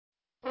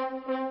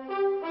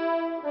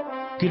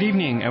Good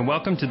evening and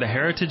welcome to the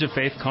Heritage of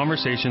Faith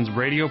Conversations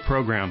radio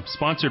program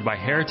sponsored by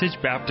Heritage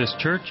Baptist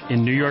Church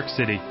in New York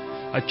City,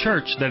 a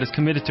church that is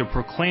committed to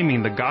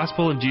proclaiming the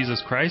gospel of Jesus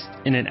Christ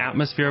in an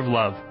atmosphere of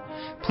love.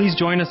 Please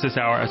join us this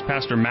hour as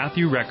Pastor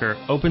Matthew Recker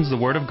opens the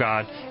Word of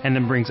God and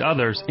then brings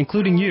others,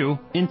 including you,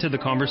 into the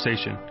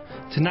conversation.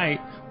 Tonight,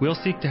 we'll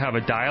seek to have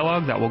a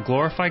dialogue that will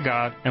glorify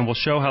God and will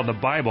show how the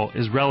Bible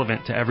is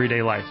relevant to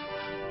everyday life.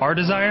 Our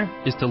desire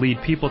is to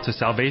lead people to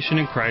salvation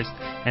in Christ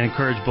and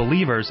encourage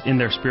believers in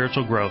their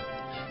spiritual growth.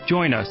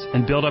 Join us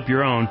and build up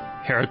your own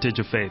heritage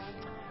of faith.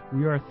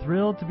 We are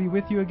thrilled to be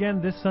with you again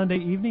this Sunday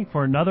evening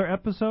for another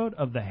episode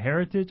of the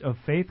Heritage of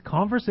Faith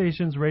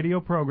Conversations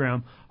radio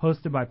program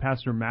hosted by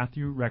Pastor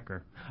Matthew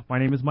Recker. My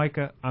name is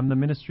Micah. I'm the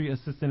ministry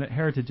assistant at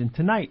Heritage, and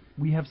tonight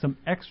we have some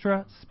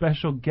extra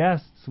special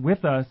guests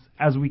with us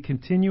as we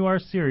continue our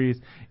series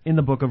in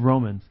the book of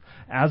Romans.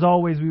 As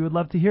always, we would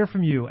love to hear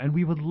from you, and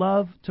we would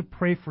love to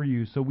pray for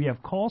you. So we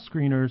have call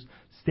screeners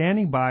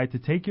standing by to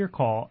take your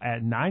call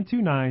at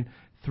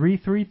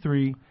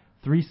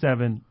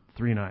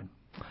 929-333-3739.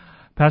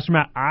 Pastor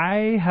Matt,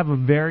 I have a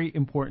very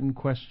important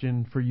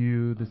question for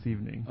you this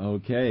evening.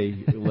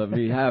 Okay, let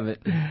me have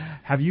it.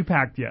 Have you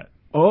packed yet?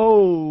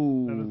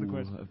 Oh! That is the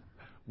question.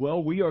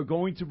 Well, we are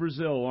going to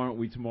Brazil, aren't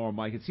we, tomorrow,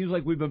 Mike? It seems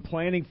like we've been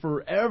planning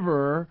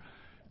forever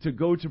to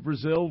go to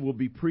Brazil. We'll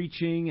be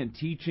preaching and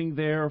teaching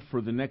there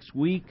for the next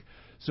week.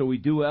 So we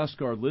do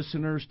ask our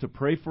listeners to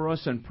pray for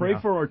us and pray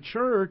for our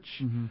church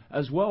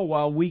as well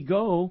while we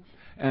go.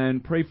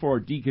 And pray for our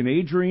Deacon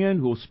Adrian,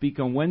 who will speak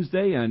on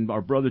Wednesday, and our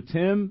brother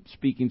Tim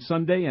speaking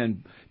Sunday,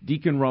 and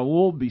Deacon Raul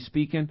will be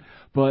speaking.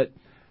 But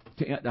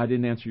I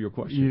didn't answer your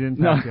question. You didn't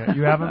pack yet.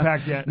 You haven't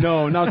packed yet.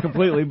 No, not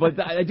completely. But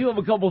I do have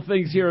a couple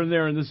things here and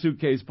there in the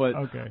suitcase. But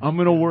okay. I'm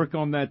going to work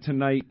on that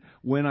tonight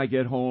when I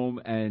get home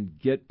and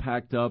get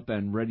packed up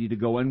and ready to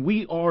go. And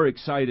we are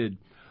excited,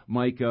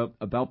 Micah,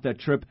 about that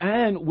trip.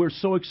 And we're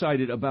so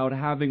excited about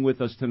having with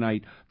us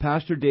tonight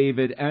Pastor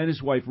David and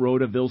his wife,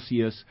 Rhoda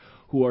Vilcius,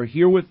 who are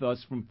here with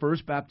us from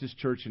First Baptist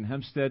Church in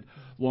Hempstead,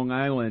 Long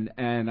Island.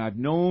 And I've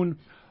known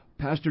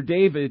Pastor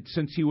David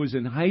since he was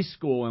in high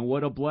school, and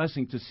what a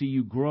blessing to see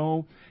you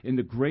grow in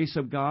the grace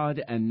of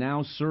God and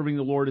now serving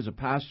the Lord as a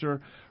pastor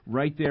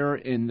right there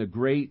in the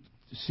great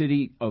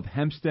city of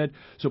Hempstead.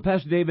 So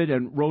Pastor David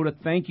and Rhoda,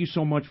 thank you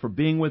so much for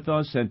being with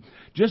us. And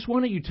just why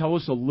don't you tell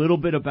us a little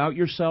bit about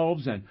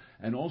yourselves and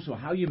also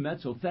how you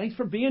met. So thanks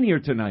for being here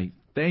tonight.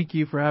 Thank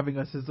you for having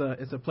us.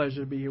 It's a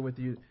pleasure to be here with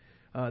you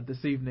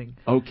this evening.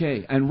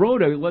 Okay, and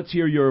Rhoda, let's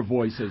hear your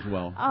voice as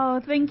well.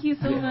 Oh, thank you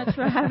so much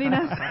for having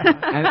us.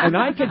 and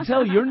I can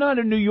tell you're not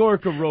a New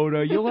Yorker,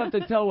 Rhoda. You'll have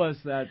to tell us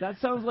that. That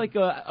sounds like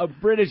a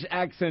British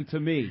accent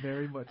to me.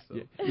 Very much so.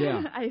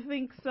 Yeah. I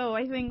think so.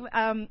 I think,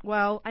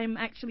 I'm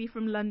actually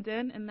from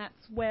London, and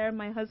that's where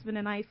my husband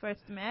and I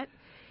first met.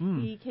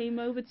 He came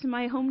over to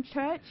my home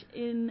church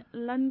in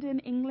London,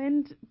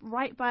 England,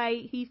 right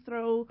by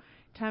Heathrow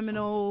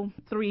Terminal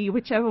 3,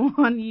 whichever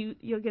one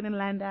you're going to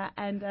land at.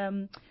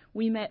 And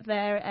we met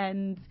there,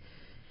 and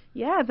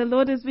yeah, the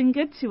Lord has been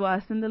good to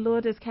us, and the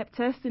Lord has kept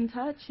us in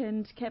touch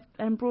and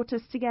brought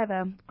us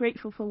together.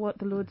 Grateful for what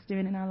the Lord's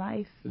doing in our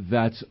life.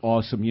 That's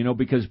awesome. You know,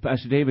 because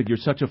Pastor David, you're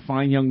such a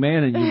fine young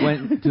man, and you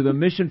went to the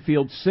mission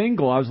field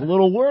single. I was a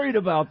little worried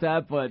about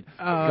that, but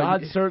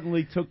God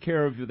certainly took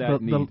care of that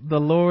need. The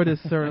Lord is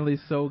certainly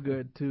so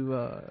good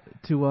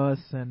to us,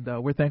 and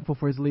we're thankful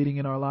for His leading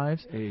in our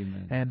lives.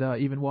 Amen. And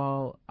even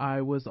while I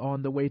was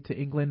on the way to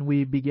England,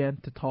 we began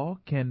to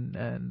talk, and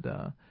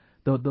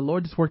the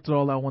Lord just worked it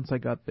all out once I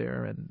got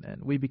there,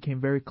 and we became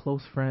very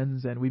close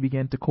friends, and we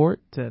began to court,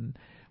 and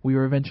we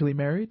were eventually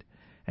married.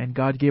 And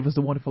God gave us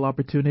the wonderful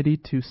opportunity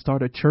to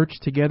start a church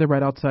together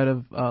right outside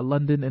of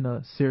London in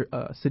a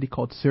city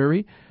called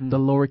Surrey, the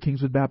Lower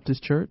Kingswood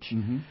Baptist Church.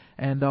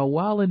 And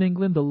while in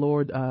England, the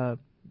Lord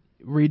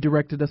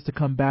redirected us to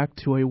come back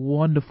to a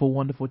wonderful,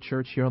 wonderful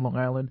church here on Long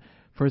Island,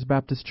 First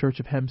Baptist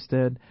Church of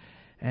Hempstead.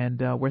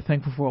 And we're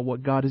thankful for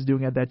what God is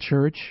doing at that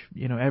church.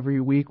 You know, every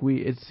week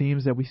it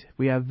seems that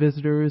we have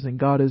visitors, and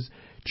God is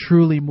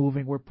truly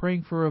moving. We're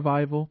praying for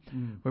revival.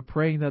 We're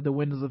praying that the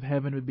windows of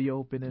heaven would be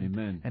open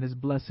and His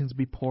blessings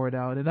be poured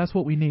out. And that's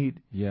what we need.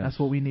 Yes. That's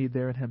what we need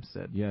there in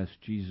Hempstead. Yes,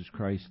 Jesus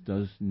Christ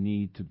does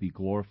need to be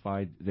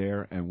glorified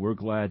there, and we're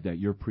glad that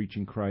you're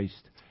preaching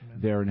Christ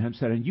there in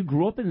Hempstead. And you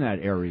grew up in that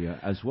area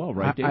as well,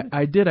 right, David?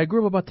 I did. I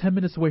grew up about 10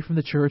 minutes away from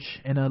the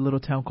church in a little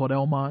town called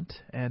Elmont,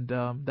 and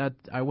that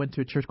I went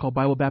to a church called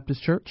Bible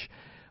Baptist Church,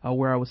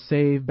 where I was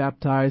saved,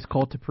 baptized,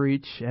 called to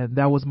preach, and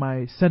that was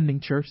my sending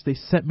church. They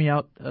sent me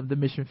out of the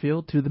mission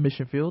field to the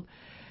mission field,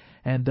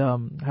 and I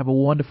have a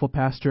wonderful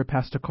pastor,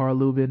 Pastor Carl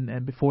Lubin,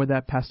 and before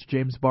that, Pastor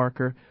James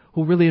Barker,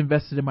 who really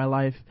invested in my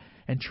life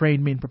and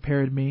trained me and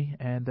prepared me.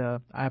 And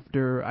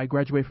after I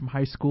graduated from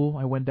high school,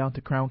 I went down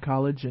to Crown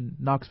College in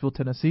Knoxville,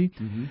 Tennessee,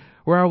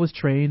 where I was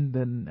trained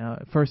and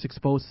first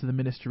exposed to the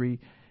ministry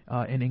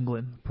in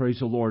England. Praise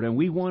the Lord. And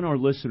we want our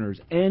listeners,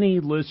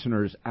 any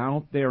listeners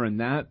out there in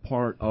that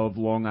part of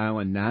Long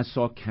Island,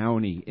 Nassau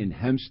County, in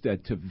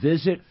Hempstead, to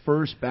visit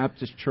First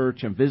Baptist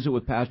Church and visit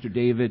with Pastor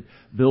David,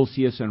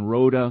 Vilsius, and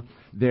Rhoda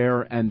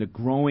there, and the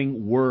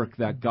growing work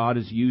that God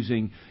is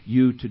using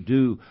you to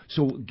do.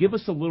 So give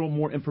us a little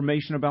more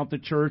information about the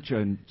church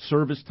and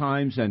service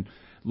times and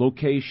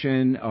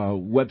location,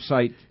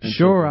 website.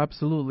 Sure,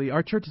 absolutely.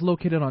 Our church is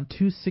located on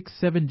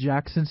 267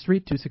 Jackson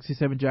Street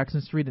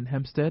in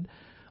Hempstead,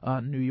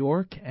 New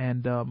York,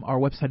 and our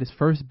website is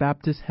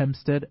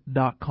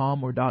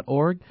firstbaptisthempstead.com or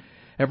 .org.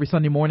 Every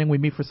Sunday morning we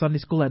meet for Sunday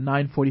school at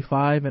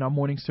 9:45, and our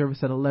morning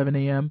service at 11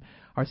 a.m.,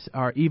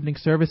 our evening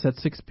service at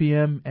 6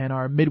 p.m., and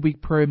our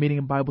midweek prayer meeting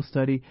and Bible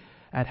study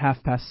at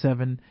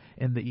 7:30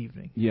 in the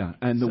evening. Yeah,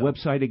 and the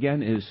website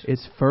again is?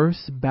 It's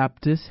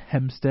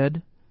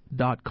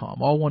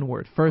firstbaptisthempstead.com. All one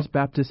word,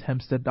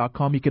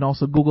 firstbaptisthempstead.com. You can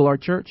also Google our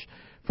church,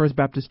 First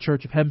Baptist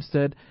Church of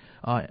Hempstead,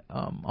 on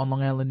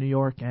Long Island, New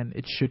York, and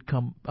it should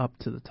come up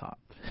to the top.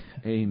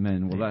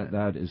 Amen. Well,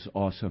 that is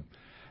awesome.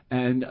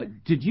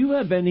 And did you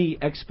have any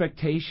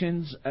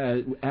expectations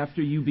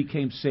after you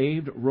became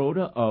saved,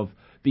 Rhoda, of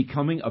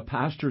becoming a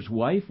pastor's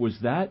wife? Was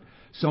that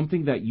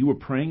something that you were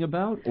praying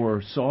about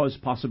or saw as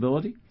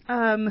possibility?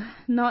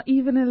 Not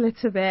even a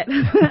little bit.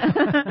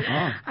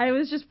 I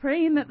was just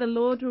praying that the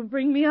Lord will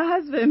bring me a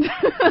husband.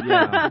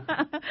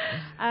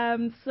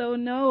 So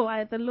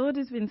no, the Lord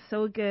has been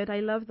so good. I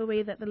love the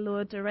way that the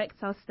Lord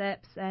directs our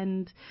steps,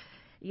 and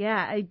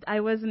I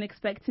wasn't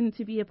expecting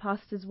to be a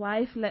pastor's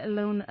wife, let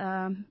alone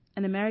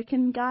an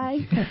American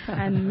guy,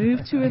 and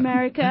move to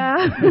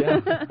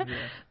America.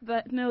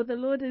 But no, the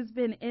Lord has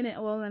been in it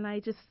all, and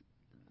I just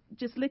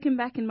looking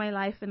back in my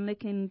life and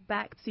looking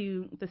back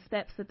to the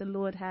steps that the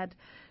Lord had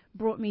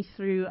brought me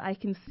through, I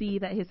can see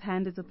that His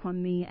hand is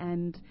upon me,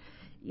 and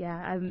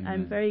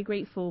I'm very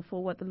grateful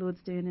for what the Lord's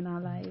doing in our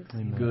lives.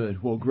 Amen.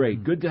 Good. Well,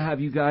 great. Good to have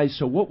you guys.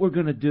 So what we're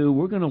going to do,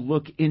 we're going to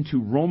look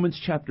into Romans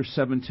chapter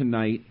 7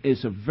 tonight.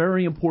 It's a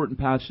very important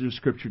passage of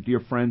Scripture,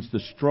 dear friends, the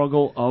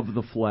struggle of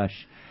the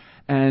flesh.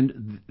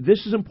 And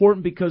this is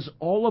important because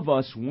all of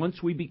us,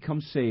 once we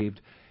become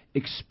saved,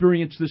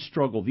 experience this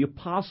struggle. The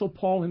Apostle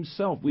Paul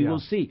himself, we will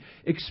see,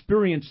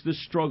 experienced this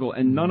struggle,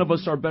 and none of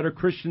us are better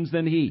Christians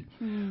than he.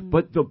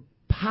 But the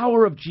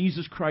power of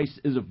Jesus Christ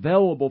is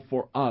available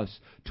for us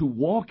to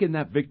walk in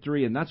that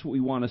victory, and that's what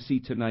we want to see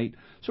tonight.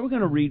 So we're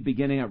going to read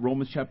beginning at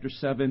Romans chapter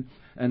 7,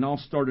 and I'll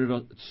start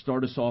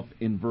us off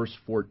in verse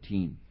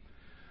 14.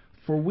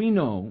 For we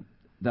know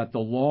that the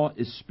law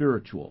is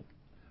spiritual,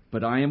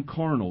 but I am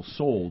carnal,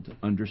 sold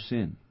under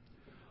sin.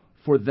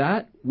 For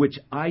that which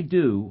I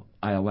do,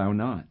 I allow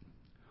not.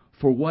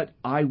 For what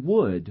I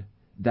would,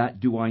 that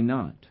do I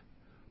not.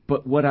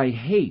 But what I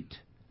hate,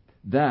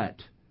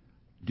 that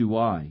do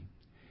I.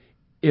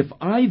 If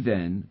I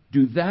then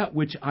do that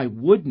which I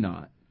would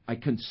not, I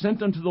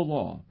consent unto the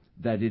law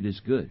that it is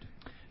good.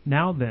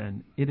 Now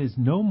then, it is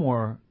no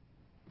more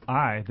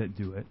I that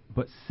do it,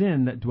 but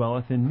sin that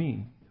dwelleth in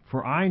me.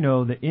 For I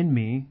know that in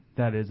me,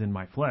 that is, in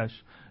my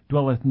flesh,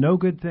 dwelleth no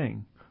good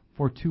thing.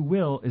 For to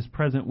will is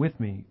present with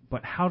me,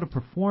 but how to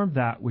perform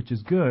that which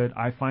is good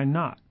I find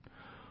not.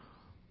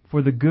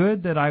 For the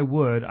good that I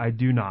would I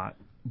do not,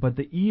 but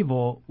the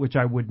evil which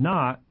I would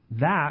not,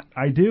 that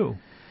I do.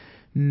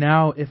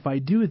 Now if I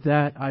do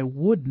that I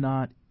would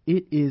not,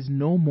 it is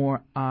no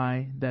more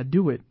I that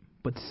do it,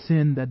 but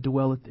sin that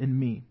dwelleth in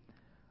me.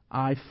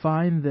 I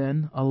find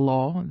then a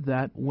law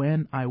that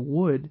when I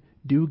would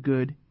do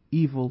good,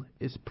 evil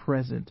is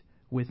present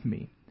with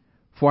me.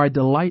 For I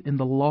delight in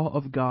the law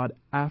of God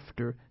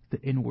after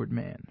the inward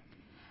man.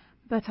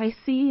 But I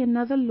see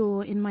another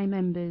law in my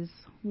members,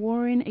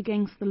 warring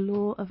against the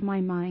law of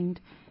my mind,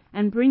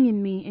 and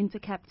bringing me into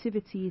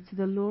captivity to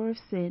the law of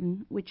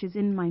sin which is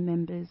in my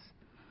members.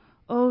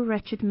 O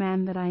wretched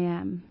man that I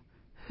am,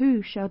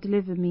 who shall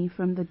deliver me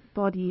from the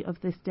body of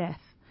this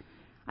death?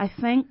 I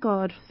thank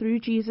God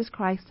through Jesus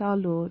Christ our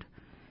Lord.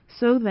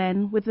 So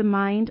then, with the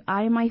mind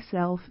I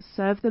myself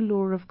serve the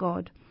law of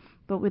God,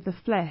 but with the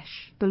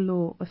flesh the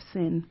law of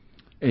sin.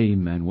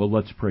 Amen. Well,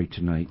 let's pray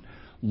tonight.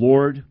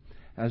 Lord,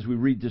 as we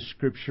read this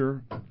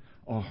Scripture,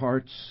 our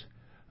hearts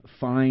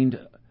find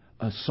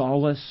a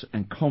solace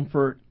and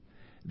comfort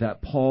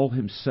that Paul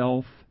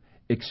himself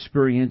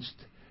experienced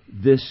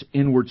this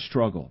inward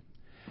struggle.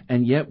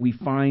 And yet we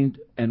find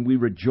and we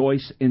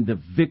rejoice in the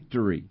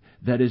victory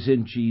that is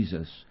in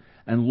Jesus.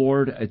 And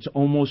Lord, it's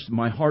almost,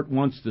 my heart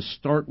wants to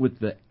start with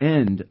the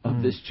end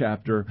of this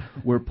chapter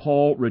where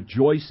Paul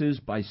rejoices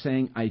by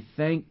saying, I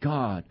thank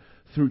God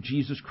through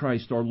Jesus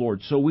Christ our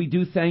Lord. So we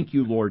do thank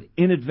you, Lord,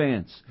 in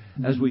advance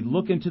as we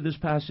look into this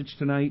passage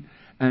tonight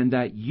and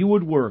that you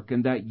would work,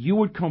 and that you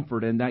would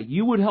comfort, and that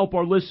you would help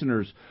our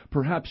listeners,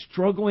 perhaps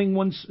struggling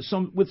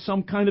with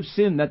some kind of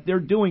sin that they're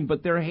doing,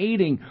 but they're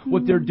hating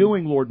what they're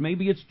doing, Lord.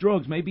 Maybe it's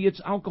drugs, maybe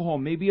it's alcohol,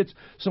 maybe it's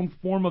some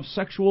form of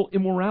sexual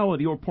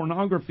immorality or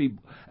pornography.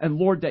 And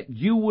Lord, that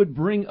you would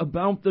bring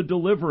about the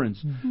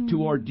deliverance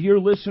to our dear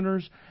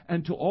listeners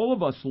and to all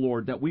of us,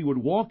 Lord, that we would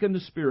walk in the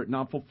Spirit,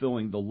 not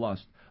fulfilling the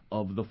lust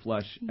of the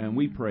flesh. And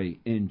we pray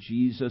in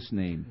Jesus'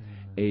 name,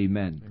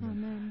 amen.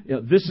 Amen. Yeah,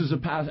 this is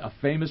a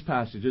famous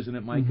passage, isn't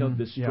it, Micah?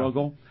 This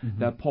struggle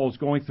that Paul's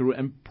going through.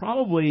 And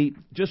probably,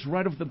 just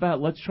right off the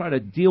bat, let's try to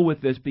deal with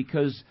this,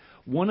 because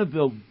one of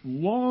the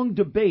long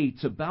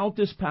debates about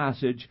this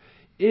passage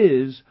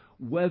is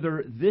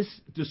whether this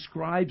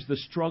describes the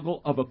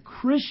struggle of a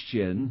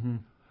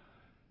Christian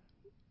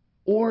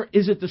or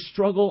is it the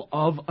struggle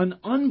of an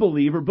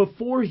unbeliever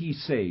before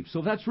he's saved.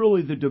 So that's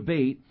really the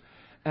debate.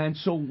 And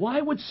so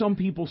why would some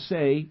people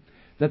say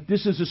that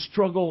this is a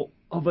struggle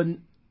of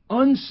an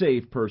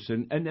unsaved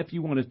person? And if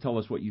you want to tell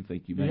us what you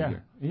think you meant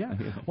here. Yeah.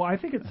 Well, I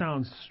think it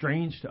sounds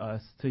strange to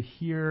us to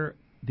hear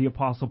the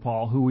Apostle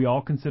Paul, who we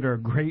all consider a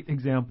great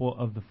example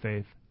of the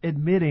faith,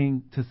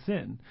 admitting to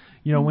sin.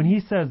 You know, when he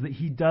says that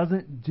he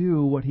doesn't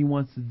do what he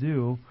wants to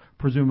do,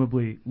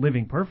 presumably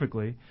living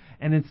perfectly,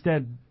 and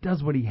instead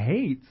does what he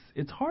hates,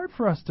 it's hard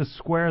for us to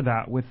square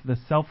that with the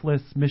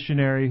selfless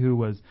missionary who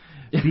was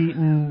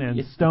beaten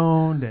and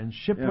stoned and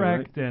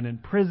shipwrecked and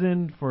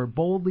imprisoned for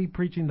boldly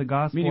preaching the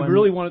gospel. I mean, he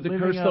really wanted to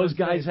curse those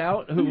guys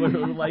out who were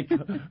like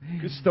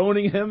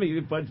stoning him,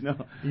 but no.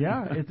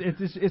 Yeah,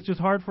 it's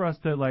just hard for us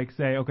to like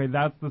say, okay,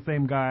 that's the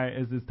same guy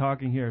as is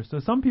talking here. So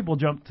some people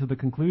jump to the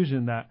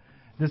conclusion that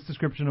this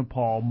description of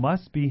Paul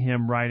must be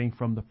him writing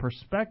from the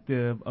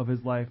perspective of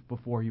his life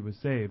before he was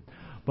saved.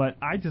 But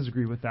I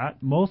disagree with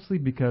that, mostly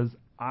because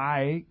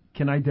I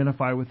can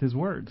identify with his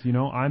words. You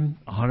know, I'm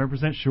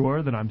 100%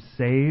 sure that I'm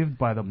saved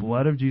by the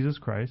blood of Jesus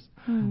Christ.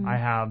 I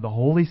have the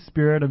Holy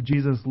Spirit of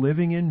Jesus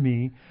living in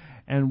me.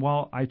 And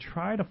while I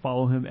try to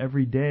follow him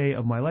every day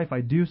of my life,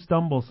 I do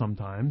stumble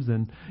sometimes.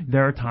 And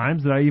there are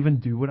times that I even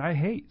do what I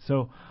hate.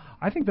 So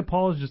I think that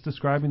Paul is just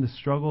describing the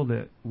struggle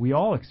that we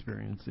all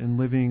experience in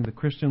living the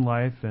Christian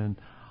life, and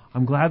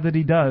I'm glad that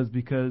he does,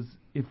 because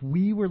if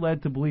we were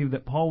led to believe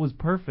that Paul was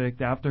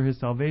perfect after his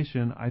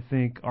salvation, I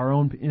think our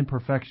own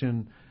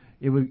imperfection,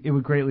 it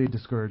would greatly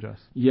discourage us.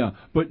 Yeah,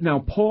 but now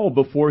Paul,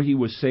 before he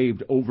was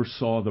saved,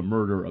 oversaw the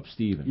murder of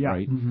Stephen,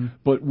 right?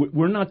 But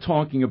we're not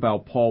talking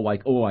about Paul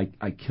like, oh,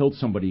 I killed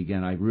somebody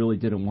again. I really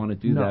didn't want to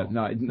do that.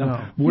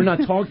 No. We're not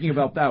talking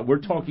about that.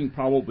 We're talking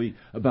probably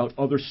about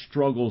other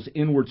struggles,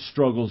 inward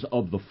struggles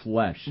of the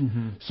flesh.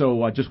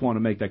 So I just want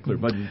to make that clear.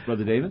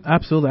 Brother David?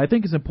 Absolutely. I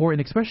think it's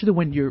important, especially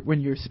when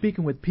you're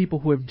speaking with people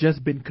who have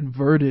just been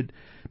converted,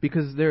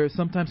 because there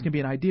sometimes can be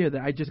an idea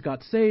that I just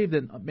got saved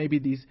and maybe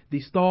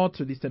these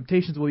thoughts or these temptations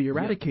will be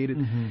eradicated.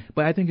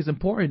 But I think it's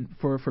important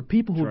for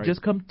people who have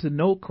just come to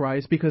know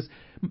Christ, because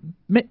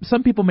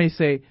some people may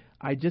say,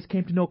 I just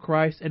came to know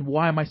Christ, and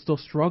why am I still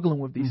struggling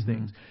with these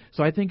things?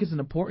 So I think it's an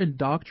important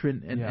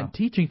doctrine and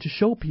teaching to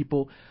show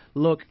people,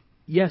 look,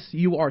 yes,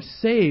 you are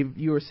saved.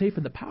 You are safe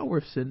in the power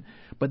of sin,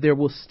 but there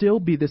will still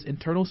be this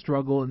internal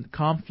struggle and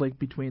conflict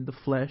between the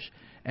flesh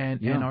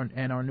and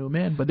our new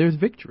man. But there's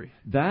victory.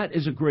 That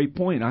is a great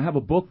point. I have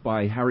a book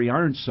by Harry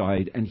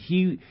Ironside, and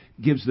he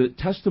gives the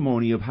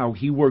testimony of how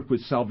he worked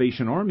with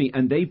Salvation Army,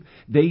 and they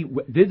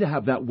did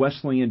have that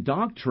Wesleyan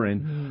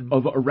doctrine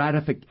of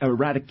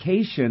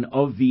eradication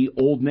of the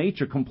old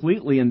nature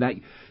completely, and that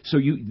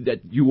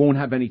you won't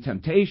have any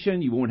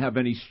temptation, you won't have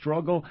any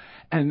struggle,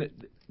 and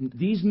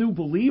these new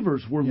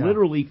believers were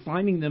literally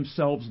finding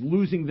themselves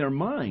losing their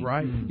mind.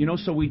 Right. You know,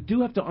 so we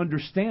do have to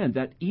understand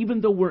that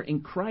even though we're in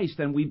Christ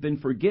and we've been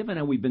forgiven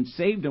and we've been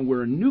saved and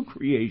we're a new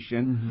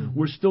creation,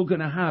 we're still going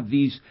to have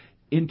these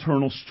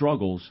internal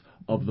struggles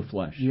of the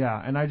flesh.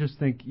 Yeah, and I just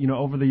think, you know,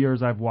 over the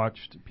years I've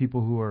watched people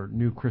who are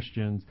new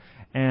Christians,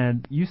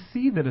 and you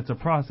see that it's a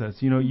process.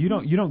 You know, you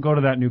don't go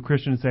to that new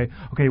Christian and say,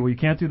 okay, well, you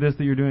can't do this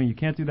that you're doing, you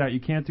can't do that, you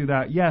can't do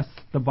that. Yes,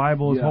 the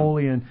Bible is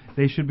holy and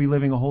they should be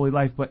living a holy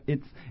life, but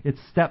it's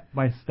step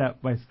by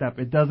step by step.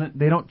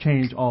 They don't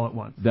change all at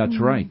once. That's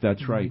right.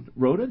 That's right.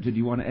 Rhoda, did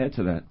you want to add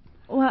to that?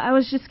 Well, I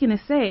was just going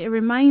to say, it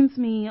reminds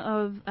me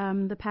of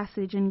the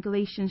passage in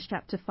Galatians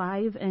chapter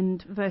 5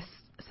 and verse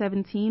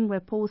 17, where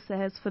Paul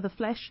says, for the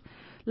flesh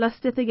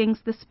lusteth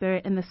against the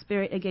spirit, and the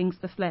spirit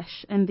against the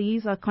flesh, and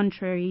these are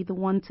contrary the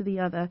one to the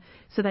other,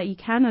 so that you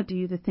cannot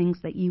do the things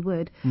that you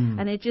would.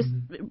 And it just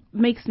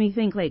makes me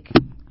think, like,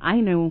 I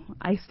know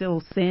I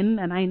still sin,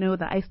 and I know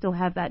that I still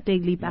have that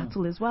daily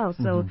battle as well.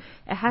 So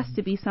it has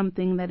to be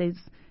something that is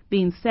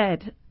being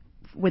said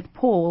with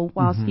Paul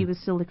whilst he was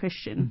still a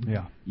Christian.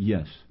 Yeah.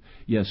 Yes.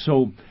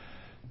 So,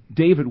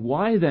 David,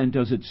 why then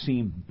does it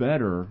seem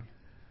better?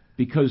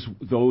 Because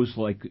those,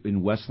 like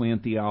in Wesleyan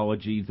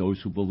theology, those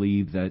who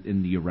believe that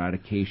in the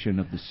eradication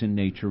of the sin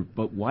nature,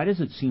 but why does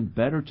it seem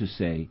better to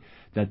say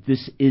that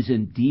this is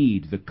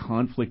indeed the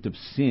conflict of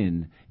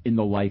sin in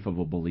the life of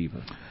a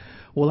believer?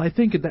 Well, I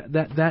think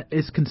that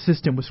is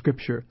consistent with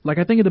Scripture. Like,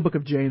 I think in the book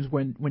of James,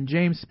 when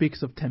James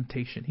speaks of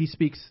temptation, he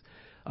speaks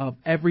of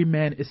every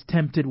man is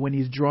tempted when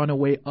he's drawn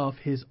away of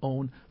his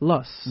own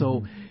lust.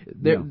 So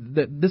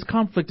this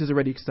conflict is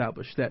already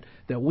established,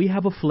 that we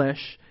have a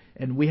flesh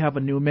and we have a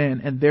new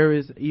man, and there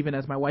is, even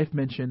as my wife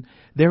mentioned,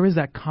 there is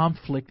that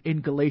conflict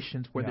in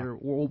Galatians where they're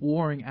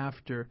warring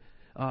after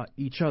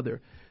each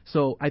other.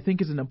 So I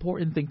think it's an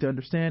important thing to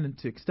understand and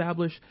to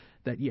establish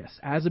that, yes,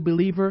 as a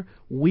believer,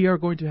 we are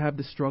going to have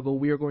this struggle,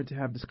 we are going to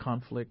have this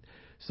conflict.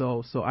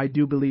 So I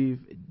do believe,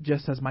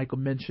 just as Michael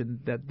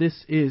mentioned, that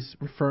this is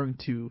referring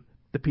to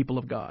the people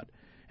of God,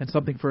 and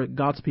something for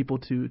God's people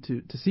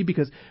to see,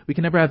 because we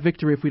can never have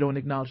victory if we don't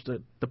acknowledge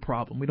the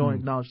problem. We don't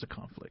acknowledge the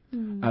conflict.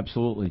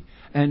 Absolutely.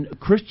 And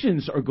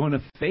Christians are going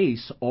to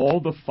face all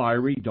the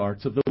fiery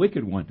darts of the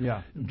wicked one.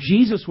 Yeah.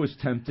 Jesus was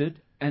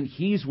tempted, and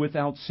he's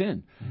without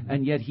sin,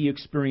 and yet he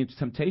experienced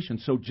temptation.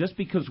 So just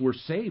because we're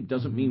saved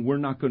doesn't mean we're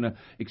not going to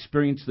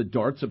experience the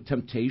darts of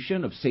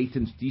temptation, of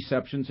Satan's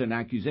deceptions and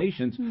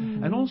accusations.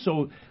 And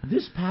also,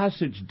 this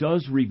passage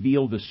does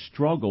reveal the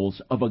struggles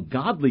of a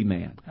godly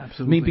man.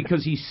 Absolutely. I mean,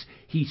 because he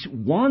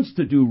wants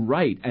to do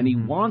right, and he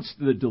wants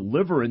the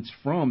deliverance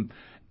from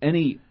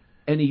any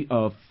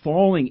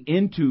falling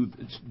into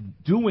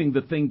doing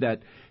the thing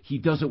that he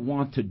doesn't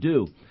want to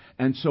do.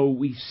 And so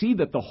we see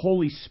that the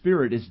Holy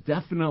Spirit is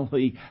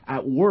definitely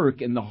at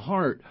work in the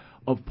heart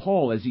of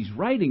Paul as he's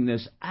writing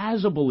this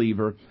as a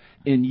believer,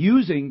 in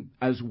using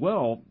as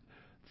well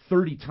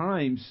 30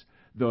 times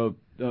the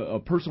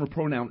personal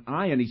pronoun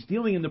I, and he's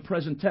dealing in the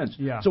present tense.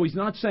 Yeah. So he's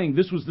not saying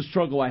this was the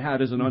struggle I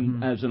had as an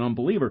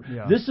unbeliever.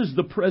 Yeah. This is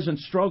the present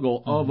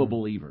struggle of a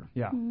believer.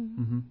 Yeah.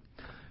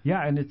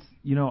 Yeah, and it's,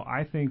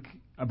 I think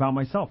about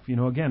myself,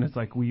 again, it's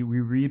like we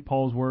read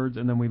Paul's words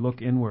and then we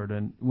look inward.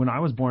 And when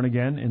I was born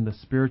again, in the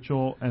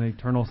spiritual and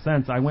eternal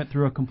sense, I went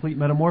through a complete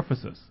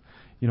metamorphosis.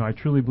 I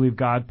truly believe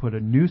God put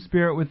a new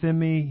spirit within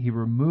me. He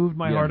removed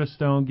my heart of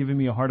stone, giving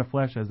me a heart of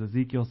flesh, as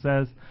Ezekiel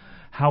says.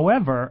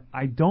 However,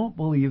 I don't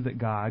believe that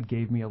God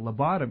gave me a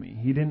lobotomy.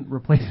 He didn't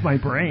replace my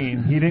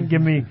brain. He didn't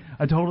give me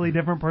a totally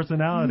different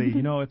personality.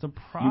 It's a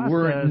process. You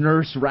weren't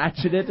Nurse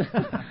Ratcheted?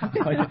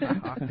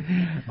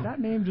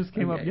 That name just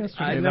came up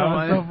yesterday. I know.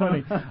 That was so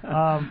funny.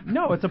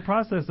 No, it's a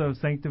process of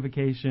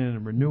sanctification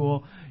and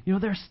renewal.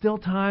 There's still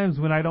times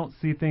when I don't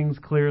see things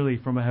clearly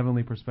from a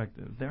heavenly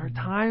perspective. There are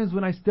times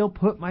when I still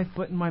put my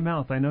foot in my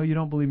mouth. I know you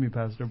don't believe me,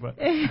 Pastor, but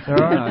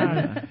there are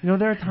times.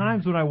 There are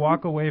times when I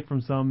walk away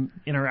from some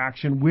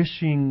interaction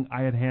wishing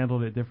I had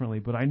handled it differently,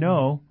 but I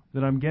know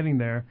that I'm getting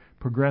there,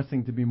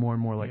 progressing to be more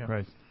and more like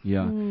Christ.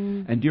 Yeah.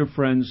 And dear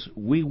friends,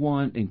 we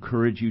want to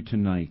encourage you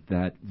tonight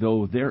that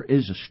though there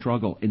is a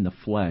struggle in the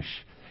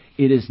flesh,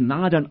 it is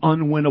not an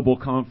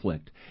unwinnable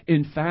conflict.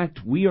 In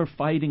fact, we are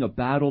fighting a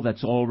battle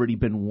that's already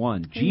been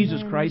won.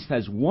 Jesus Christ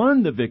has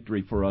won the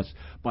victory for us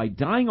by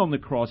dying on the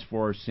cross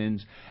for our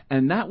sins,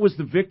 and that was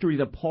the victory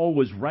that Paul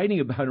was writing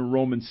about in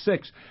Romans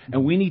 6,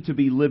 and we need to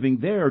be living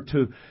there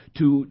to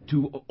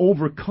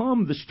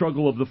overcome the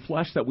struggle of the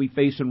flesh that we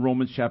face in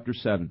Romans chapter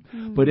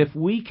 7. But if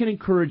we can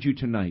encourage you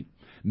tonight,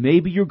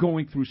 maybe you're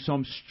going through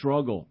some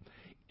struggle,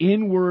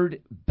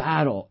 inward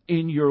battle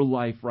in your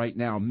life right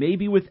now,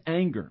 maybe with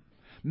anger,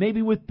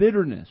 maybe with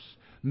bitterness,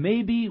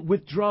 maybe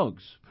with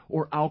drugs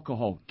or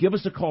alcohol. Give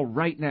us a call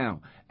right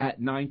now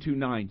at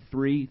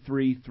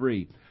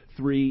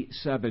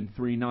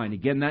 929-333-3739.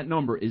 Again, that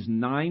number is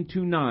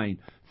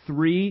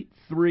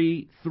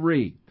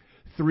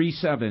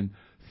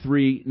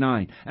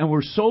 929-333-3739. And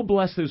we're so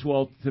blessed as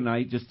well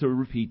tonight, just to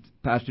repeat,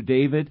 Pastor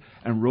David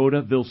and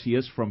Rhoda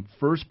Vilcius from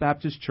First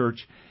Baptist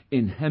Church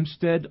in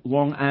Hempstead,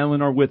 Long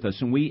Island are with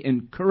us. And we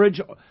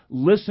encourage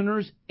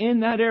listeners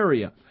in that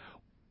area,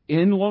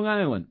 in Long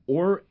Island,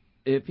 or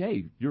if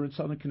you're in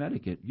Southern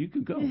Connecticut, you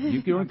can go.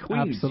 You're in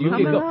Queens. Absolutely.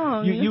 You can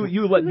go.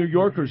 You let New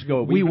Yorkers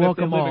go. We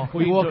welcome all.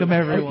 We welcome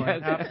everyone.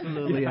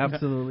 Absolutely,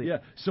 absolutely. Yeah.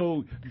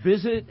 So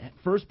visit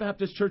First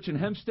Baptist Church in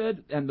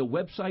Hempstead, and the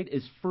website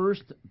is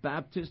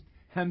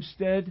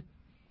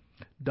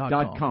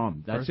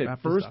firstbaptisthempstead.com. That's it.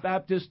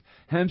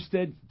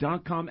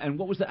 Firstbaptisthempstead.com. And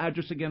what was the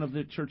address again of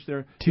the church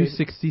there?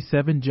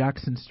 267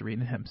 Jackson Street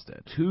in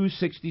Hempstead.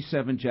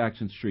 267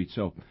 Jackson Street.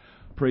 So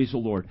praise the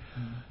Lord.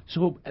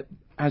 So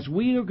as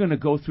we are going to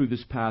go through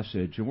this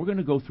passage, and we're going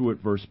to go through it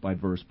verse by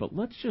verse, but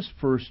let's just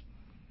first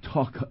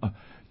talk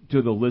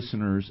to the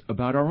listeners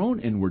about our own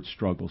inward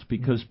struggles,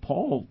 because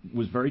Paul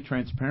was very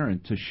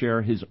transparent to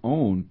share his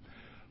own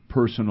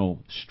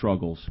personal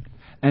struggles.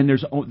 And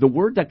there's the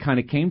word that kind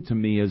of came to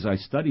me as I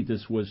studied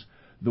this was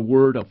the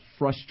word of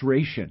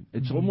frustration.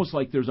 It's almost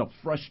like there's a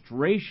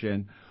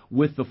frustration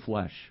with the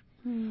flesh.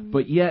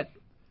 But yet,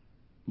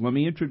 let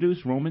me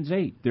introduce Romans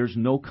 8. There's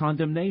no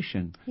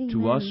condemnation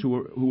to us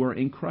who are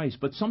in Christ.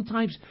 But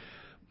sometimes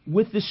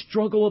with the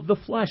struggle of the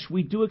flesh,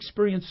 we do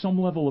experience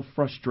some level of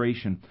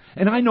frustration.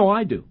 And I know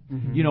I do,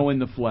 in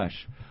the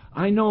flesh.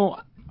 I know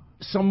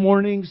some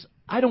mornings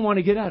I don't want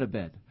to get out of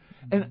bed.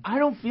 And I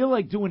don't feel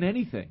like doing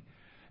anything.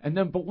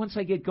 But once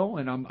I get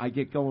going, I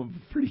get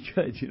going pretty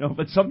good,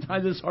 But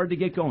sometimes it's hard to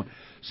get going.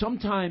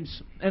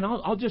 Sometimes, and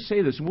I'll just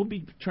say this, and we'll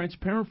be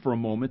transparent for a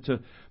moment to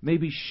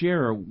maybe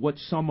share what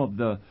some of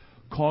the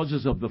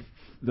causes of the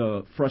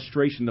the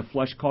frustration the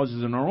flesh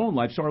causes in our own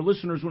life, so our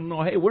listeners will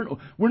know, hey,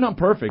 we're not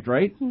perfect,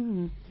 right?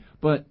 Mm-hmm.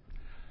 But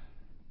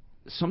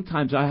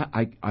sometimes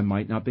I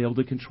might not be able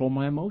to control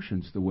my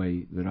emotions the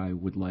way that I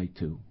would like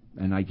to.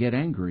 And I get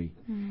angry,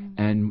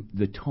 and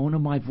the tone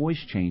of my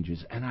voice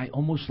changes, and I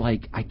almost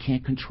like I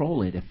can't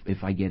control it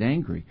if I get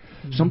angry.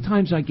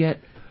 Sometimes I get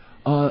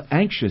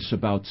anxious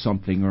about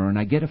something, and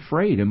I get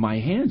afraid, and my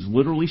hands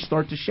literally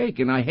start to shake,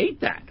 and I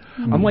hate that.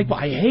 I'm like, well,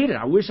 I hate it.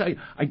 I wish I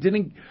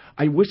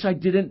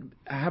didn't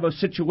have a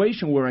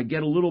situation where I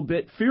get a little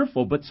bit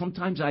fearful, but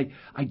sometimes I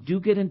do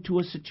get into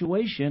a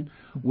situation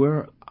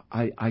where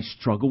I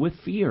struggle with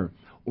fear.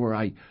 Or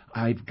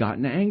I've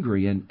gotten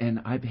angry,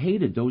 and I've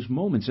hated those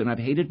moments, and I've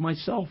hated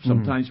myself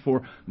sometimes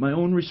for my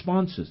own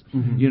responses,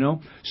 you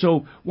know?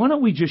 So why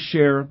don't we just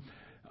share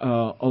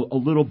a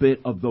little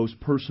bit of those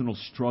personal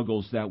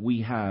struggles that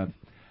we have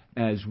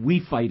as we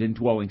fight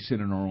indwelling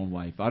sin in our own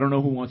life. I don't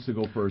know who wants to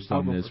go first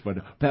on this, but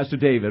Pastor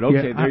David,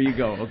 okay, there you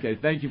go. Okay,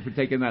 thank you for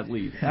taking that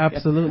lead.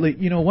 Absolutely.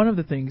 You know, one of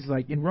the things,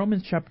 like in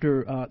Romans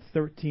chapter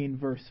 13,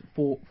 verse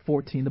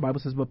 14, the Bible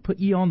says, "But put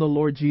ye on the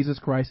Lord Jesus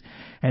Christ,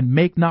 and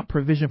make not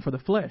provision for the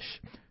flesh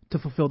to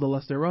fulfill the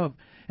lust thereof."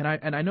 And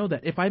I know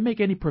that if I make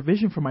any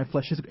provision for my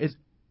flesh,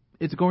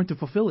 it's going to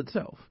fulfill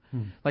itself.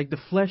 Like the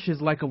flesh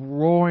is like a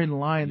roaring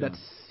lion that's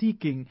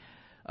seeking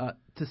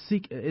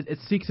it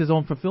seeks his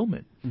own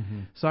fulfillment.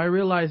 So I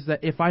realize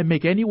that if I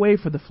make any way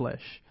for the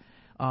flesh,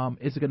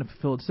 it's going to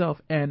fulfill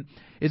itself. And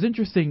it's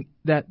interesting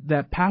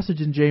that passage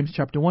in James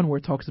chapter 1 where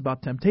it talks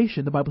about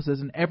temptation, the Bible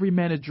says, "And every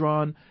man is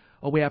drawn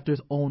away after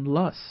his own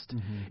lust."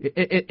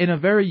 In a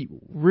very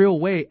real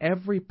way,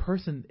 every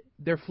person,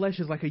 their flesh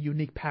is like a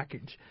unique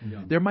package.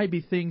 There might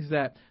be things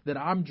that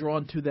I'm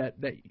drawn to that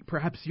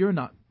perhaps you're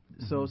not.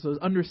 So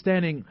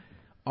understanding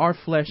our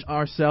flesh,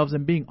 ourselves,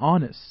 and being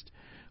honest.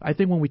 I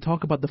think when we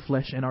talk about the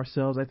flesh and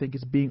ourselves, I think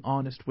it's being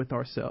honest with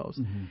ourselves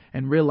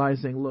and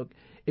realizing, look,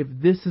 if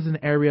this is an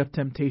area of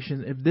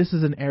temptation, if this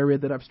is an area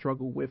that I've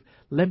struggled with,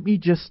 let me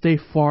just stay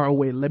far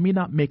away. Let me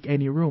not make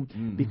any room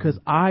because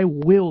I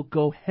will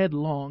go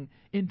headlong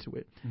into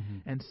it.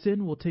 And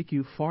sin will take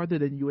you farther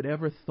than you would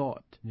ever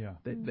thought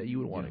that you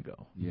would want to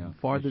go.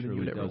 Farther than you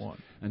would ever want.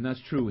 And that's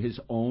true. His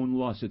own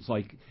lust. It's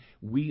like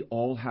we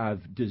all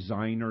have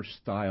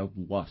designer-styled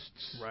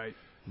lusts. Right.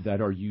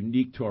 That are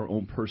unique to our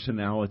own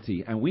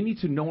personality. And we need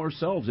to know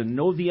ourselves and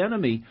know the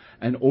enemy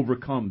and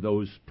overcome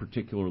those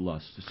particular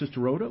lusts. Sister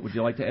Rhoda, would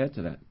you like to add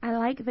to that? I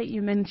like that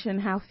you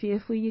mentioned how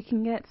fearful you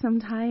can get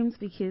sometimes,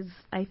 because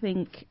I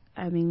think,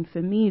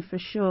 for me, for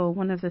sure,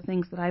 one of the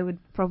things that I would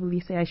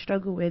probably say I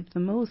struggle with the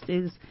most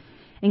is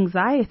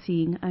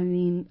anxiety.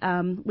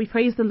 We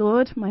praise the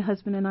Lord. My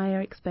husband and I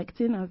are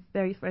expecting our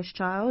very first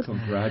child.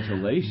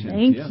 Congratulations.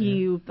 Thank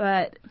you.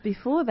 But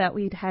before that,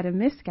 we'd had a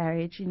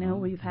miscarriage.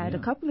 We've had a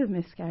couple of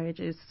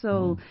miscarriages.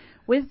 So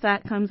with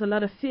that comes a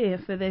lot of fear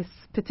for this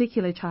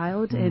particular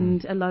child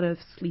and a lot of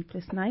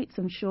sleepless nights.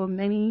 I'm sure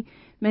many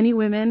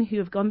women who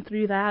have gone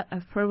through that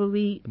have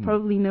probably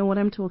know what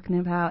I'm talking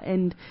about.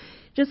 And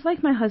just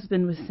like my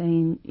husband was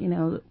saying,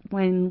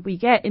 when we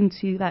get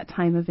into that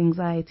time of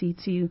anxiety,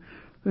 to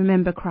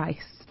remember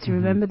Christ, to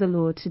remember the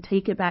Lord, to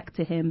take it back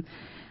to Him.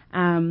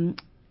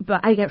 But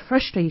I get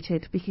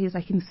frustrated because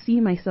I can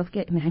see myself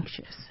getting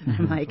anxious. And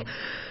I'm like,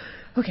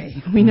 okay,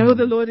 we know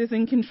the Lord is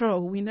in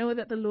control. We know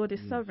that the Lord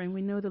is sovereign.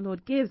 We know the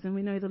Lord gives, and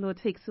we know the Lord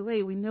takes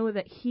away. We know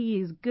that He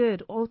is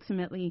good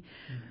ultimately.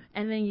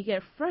 And then you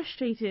get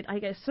frustrated. I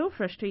get so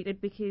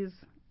frustrated because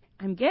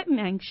I'm getting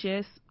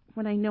anxious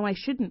when I know I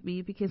shouldn't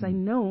be, because I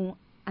know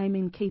I'm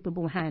in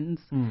capable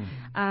hands.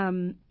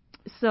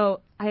 So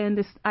I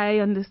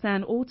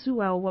understand all too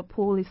well what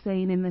Paul is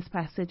saying in this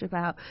passage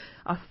about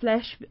our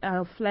flesh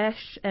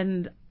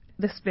and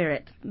the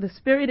spirit. The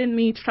spirit in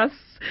me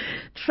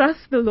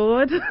trusts the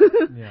Lord,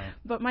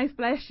 but my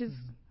flesh is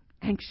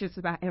anxious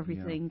about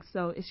everything.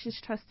 So it's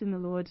just trusting the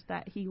Lord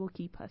that He will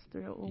keep us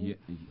through it all.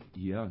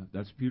 Yeah,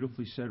 that's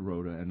beautifully said,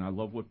 Rhoda. And I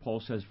love what Paul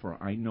says, for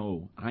I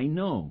know.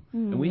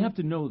 And we have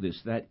to know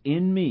this, that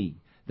in me,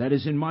 that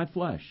is in my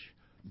flesh,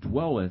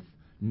 dwelleth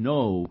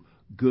no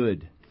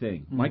good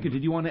thing. Micah,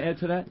 did you want to add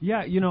to that? Yeah,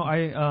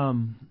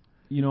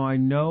 I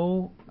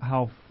know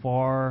how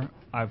far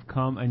I've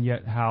come and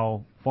yet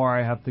how far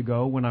I have to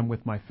go when I'm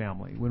with my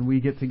family. When we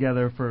get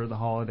together for the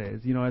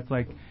holidays, it's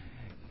like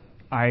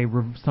I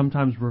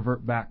sometimes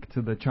revert back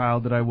to the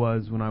child that I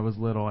was when I was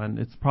little, and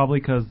it's probably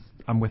because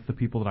I'm with the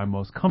people that I'm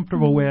most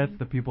comfortable with,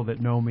 the people that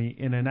know me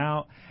in and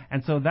out.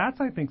 And so that's,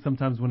 I think,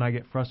 sometimes when I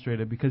get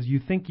frustrated, because you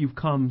think you've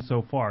come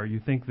so far. You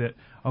think that,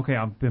 okay,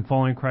 I've been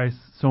following Christ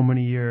so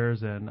many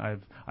years and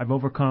I've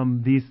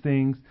overcome these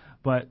things.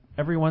 But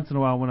every once in a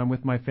while when I'm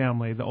with my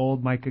family, the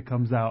old Micah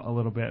comes out a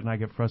little bit and I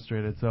get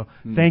frustrated. So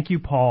thank you,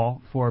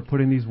 Paul, for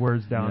putting these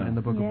words down in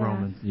the book of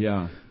Romans.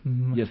 Yeah.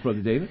 Yes,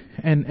 Brother David?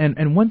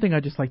 And one thing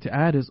I'd just like to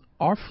add is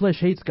our flesh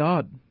hates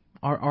God.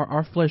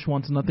 Our flesh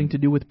wants nothing to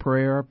do with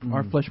prayer.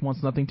 Our flesh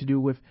wants nothing to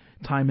do with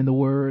time in the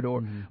Word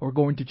or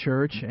going to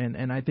church.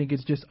 And I think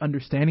it's just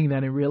understanding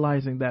that and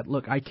realizing that,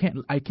 look, I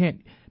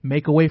can't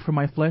make a way for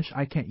my flesh.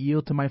 I can't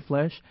yield to my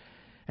flesh.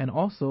 And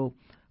also,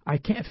 I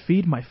can't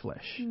feed my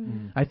flesh.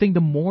 I think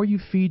the more you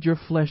feed your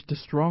flesh, the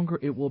stronger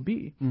it will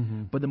be.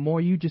 But the more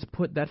you just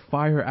put that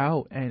fire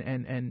out,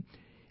 and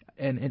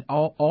it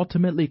all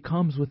ultimately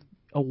comes with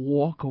a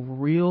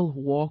real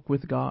walk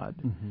with God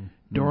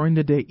during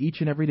the day,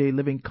 each and every day,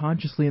 living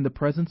consciously in the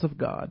presence of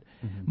God,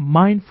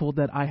 mindful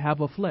that I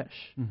have a flesh,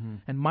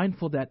 and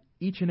mindful that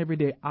each and every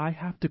day I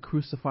have to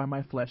crucify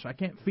my flesh. I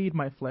can't feed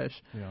my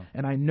flesh.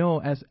 And I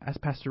know, as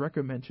Pastor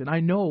Recker mentioned,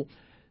 I know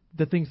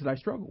the things that I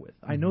struggle with.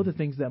 I know the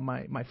things that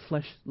my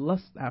flesh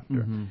lusts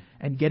after,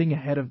 and getting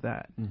ahead of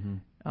that,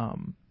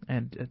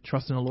 and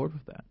trusting the Lord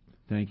with that.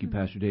 Thank you,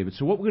 Pastor David.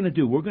 So what we're going to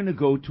do, we're going to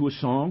go to a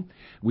song.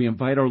 We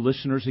invite our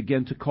listeners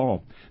again to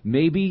call.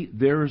 Maybe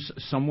there's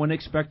someone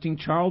expecting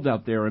child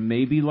out there, and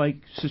maybe like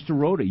Sister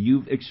Rhoda,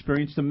 you've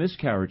experienced a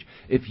miscarriage.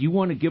 If you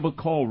want to give a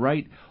call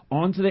right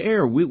onto the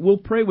air, we'll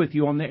pray with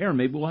you on the air.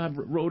 Maybe we'll have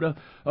Rhoda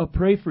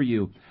pray for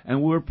you.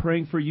 And we're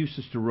praying for you,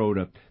 Sister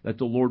Rhoda, that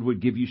the Lord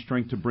would give you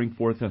strength to bring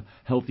forth a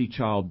healthy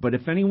child. But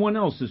if anyone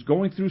else is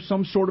going through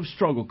some sort of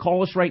struggle,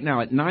 call us right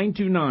now at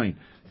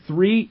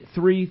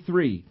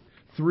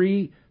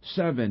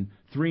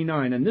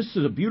 929-333-3739. And this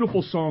is a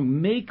beautiful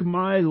song, Make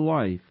My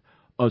Life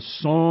a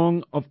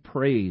Song of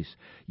Praise.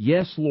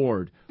 Yes,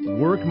 Lord,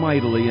 work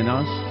mightily in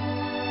us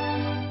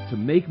to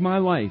make my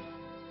life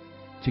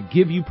to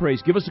give you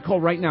praise. Give us a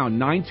call right now,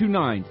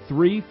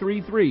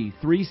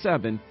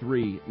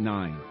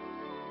 929-333-3739.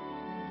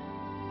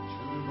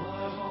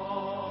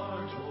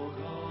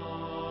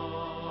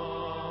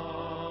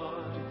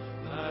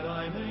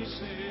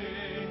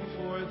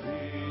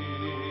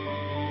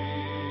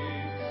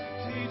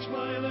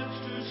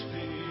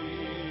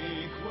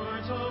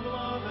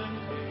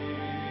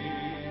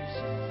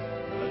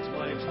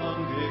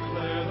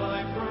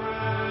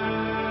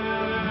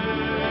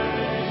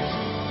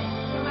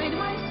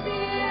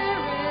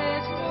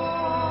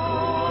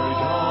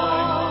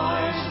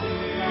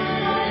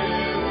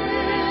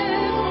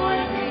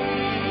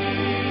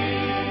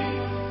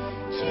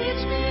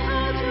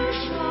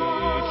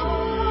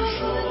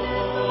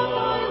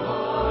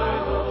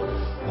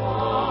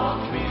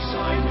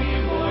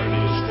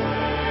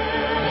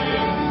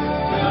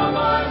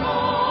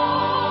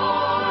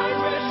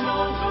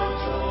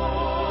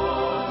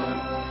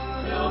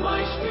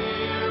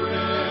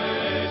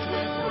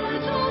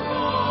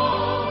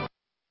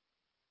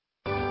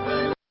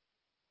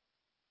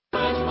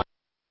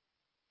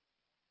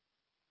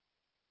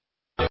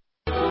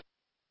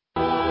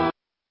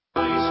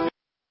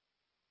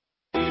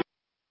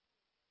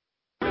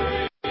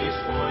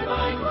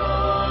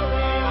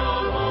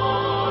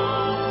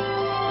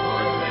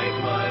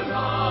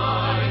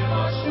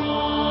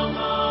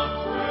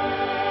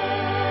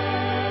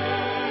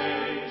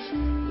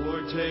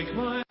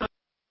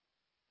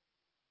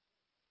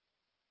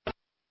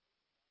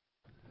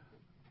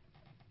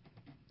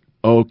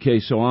 Okay,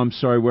 so I'm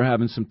sorry, we're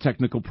having some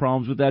technical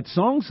problems with that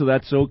song, so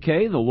that's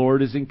okay. The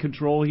Lord is in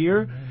control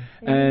here,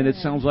 and it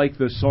sounds like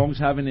the song's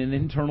having an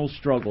internal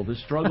struggle, the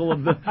struggle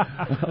of the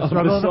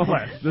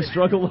the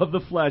struggle of the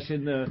flesh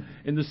in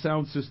the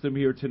sound system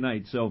here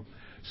tonight. So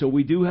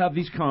we do have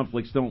these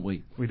conflicts, don't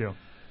we? We do.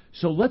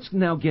 So let's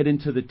now get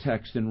into the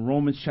text in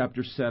Romans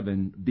chapter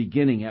 7,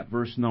 beginning at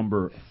verse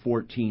number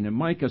 14. And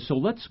Micah, so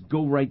let's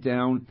go right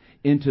down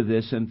into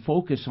this and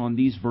focus on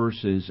these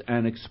verses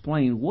and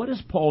explain what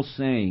is Paul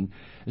saying,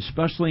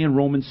 especially in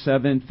Romans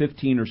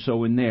 7:15 or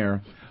so in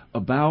there,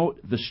 about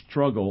the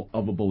struggle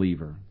of a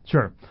believer.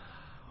 Sure.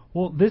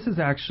 Well, this is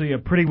actually a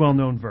pretty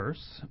well-known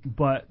verse,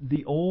 but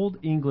the Old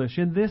English,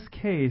 in this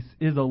case,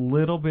 is a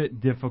little bit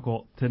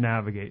difficult to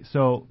navigate.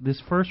 So this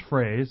first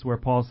phrase where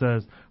Paul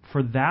says,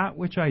 "For that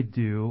which I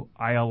do,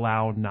 I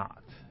allow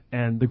not."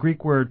 And the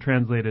Greek word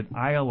translated,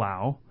 "I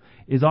allow,"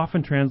 is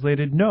often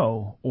translated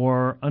 "no"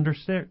 or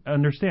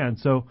 "understand."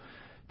 So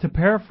to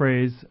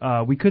paraphrase,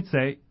 we could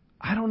say,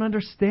 I don't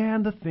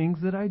understand the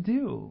things that I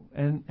do.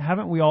 And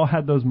haven't we all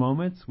had those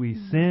moments? We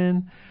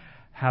sin,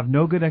 have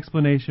no good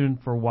explanation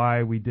for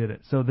why we did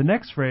it. So the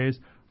next phrase,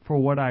 "for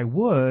what I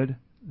would,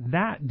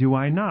 that do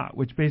I not,"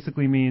 which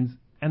basically means,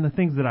 and the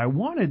things that I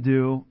want to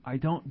do, I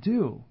don't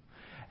do.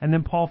 And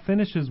then Paul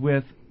finishes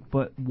with,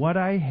 "but what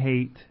I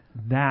hate,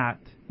 that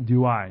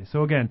do I."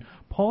 So again,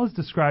 Paul is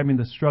describing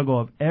the struggle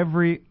of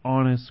every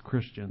honest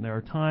Christian. There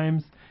are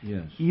times,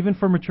 even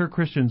for mature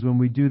Christians, when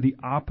we do the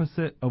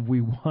opposite of we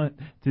want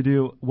to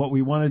do, what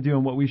we want to do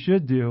and what we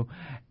should do,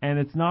 and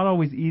it's not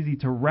always easy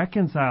to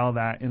reconcile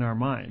that in our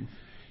minds.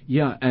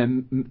 Yeah,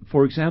 and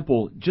for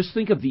example, just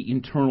think of the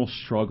internal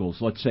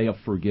struggles, let's say, of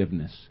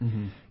forgiveness.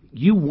 Mm-hmm.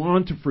 You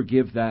want to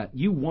forgive that.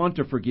 You want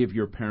to forgive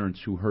your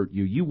parents who hurt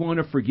you. You want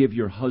to forgive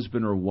your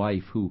husband or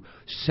wife who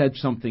said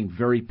something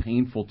very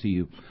painful to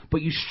you.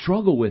 But you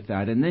struggle with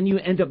that, and then you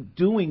end up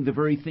doing the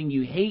very thing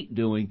you hate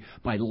doing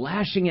by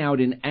lashing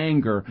out in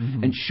anger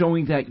and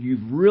showing that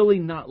you've really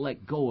not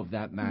let go of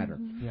that matter.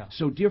 Mm-hmm. Yeah.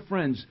 So, dear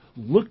friends,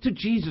 look to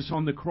Jesus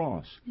on the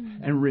cross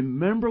and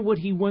remember what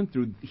He went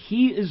through.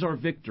 He is our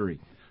victory.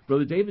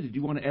 Brother David, did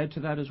you want to add to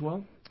that as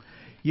well?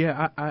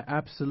 Yeah, I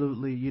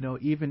absolutely. You know,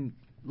 even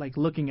like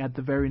looking at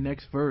the very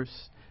next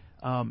verse,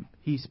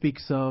 he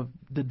speaks of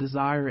the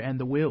desire and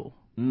the will.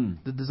 Mm.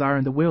 The desire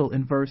and the will.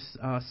 In verse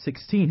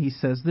 16, he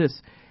says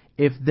this,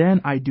 "If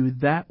then I do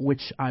that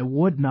which I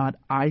would not,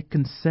 I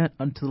consent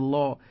unto the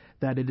law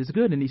that it is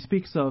good." And he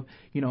speaks of,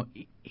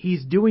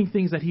 he's doing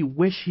things that he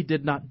wish he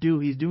did not do.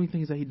 He's doing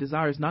things that he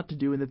desires not to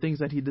do, and the things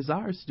that he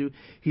desires to do,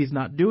 he's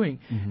not doing.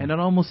 Mm-hmm. And it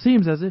almost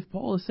seems as if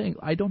Paul is saying,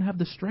 I don't have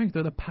the strength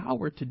or the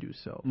power to do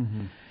so.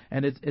 Mm-hmm.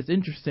 And it's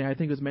interesting, I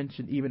think it was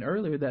mentioned even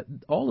earlier, that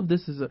all of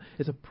this is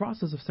a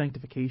process of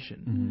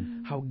sanctification.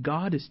 Mm-hmm. How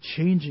God is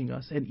changing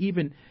us and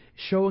even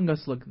showing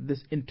us, look,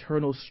 this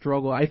internal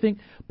struggle. I think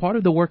part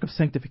of the work of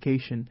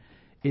sanctification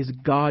is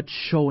God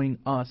showing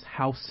us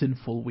how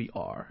sinful we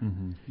are,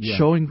 Mm-hmm. Yeah.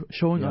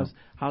 showing Yeah. us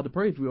how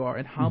depraved we are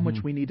and how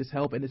much we need His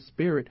help and His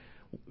Spirit.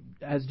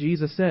 As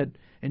Jesus said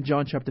in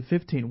John chapter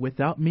 15,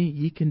 "Without me,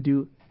 ye can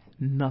do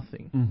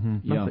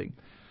nothing." Yeah. Nothing.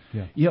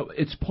 Yeah,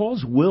 it's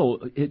Paul's will.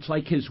 It's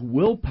like his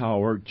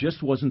willpower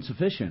just wasn't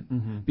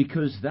sufficient,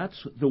 because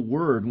that's the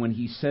word when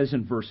he says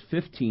in verse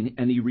 15,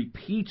 and he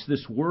repeats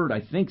this word, I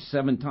think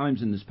 7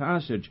 times in this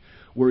passage,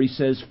 where he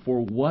says,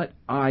 "For what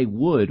I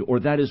would," or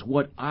that is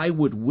what I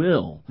would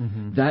will,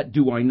 that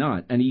do I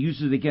not. And he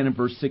uses it again in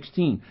verse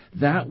 16,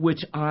 "That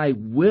which I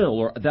will,"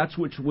 or that's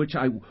which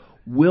I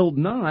will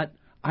not,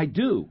 I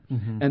do."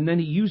 And then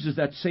he uses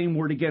that same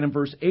word again in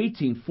verse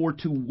 18, "For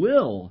to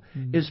will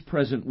is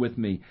present with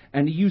me."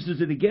 And he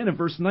uses it again in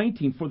verse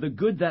 19, "For the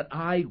good that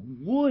I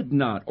would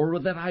not," or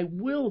that I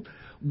willed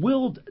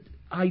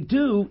I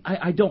do,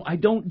 I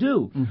don't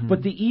do.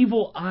 But the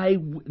evil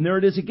and there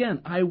it is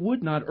again, I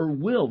would not, or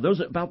will.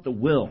 Those are about the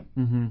will.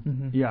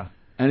 Yeah.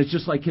 And it's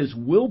just like his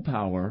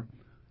willpower,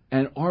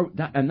 and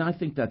I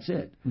think that's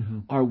it.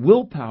 Our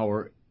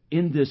willpower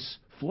in this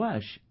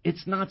flesh,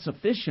 it's not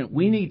sufficient.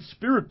 We need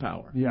spirit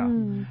power. Yeah.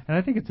 And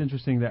I think it's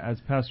interesting that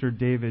as Pastor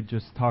David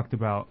just talked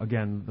about,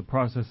 again, the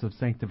process of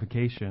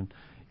sanctification,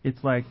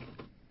 it's like,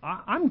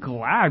 I'm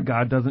glad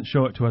God doesn't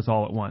show it to us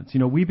all at once.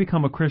 We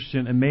become a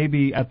Christian, and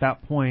maybe at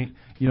that point,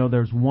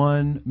 there's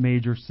one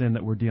major sin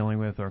that we're dealing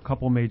with, or a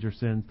couple major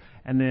sins,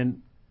 and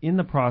then in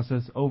the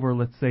process, over,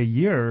 let's say,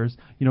 years,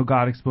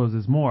 God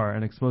exposes more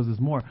and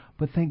exposes more.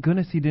 But thank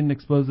goodness He didn't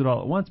expose it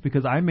all at once,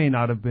 because I may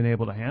not have been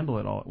able to handle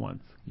it all at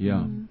once.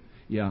 Yeah.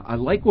 Yeah, I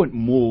like what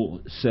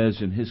Moule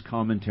says in his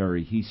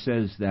commentary. He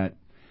says that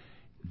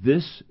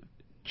this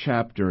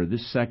chapter,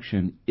 this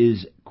section,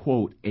 is,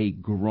 quote, "a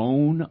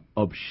groan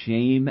of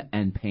shame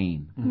and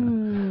pain."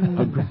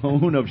 A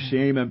groan of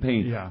shame and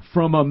pain. Yeah.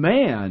 From a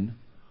man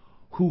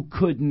who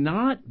could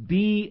not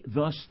be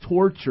thus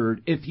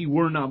tortured if he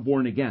were not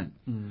born again.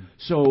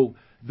 So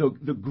the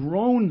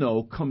groan,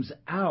 though, comes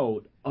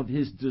out of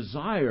his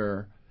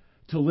desire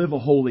to live a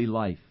holy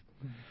life.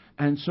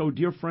 And so,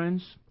 dear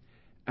friends,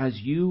 as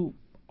you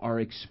are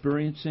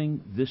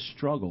experiencing this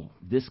struggle,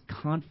 this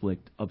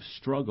conflict of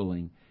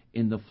struggling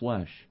in the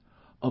flesh,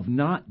 of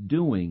not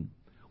doing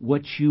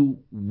what you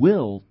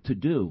will to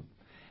do,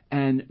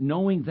 and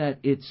knowing that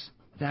it's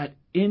that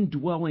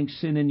indwelling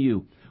sin in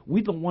you,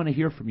 we don't want to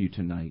hear from you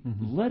tonight.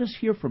 Let us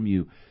hear from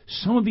you.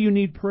 Some of you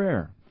need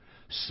prayer.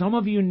 Some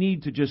of you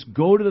need to just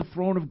go to the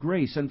throne of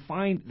grace and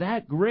find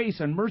that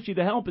grace and mercy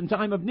to help in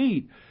time of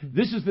need.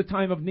 This is the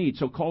time of need.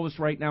 So call us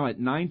right now at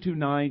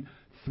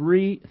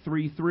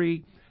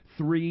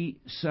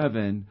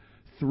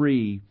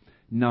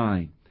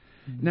 929-333-3739.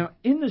 Now,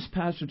 in this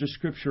passage of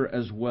Scripture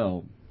as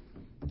well,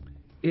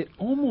 it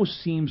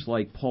almost seems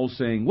like Paul's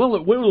saying, well,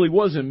 it really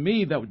wasn't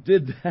me that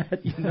did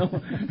that,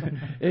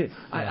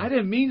 I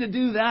didn't mean to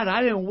do that.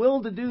 I didn't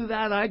will to do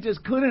that. I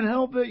just couldn't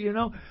help it,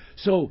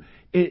 So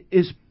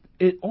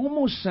it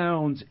almost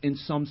sounds in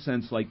some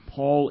sense like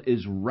Paul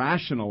is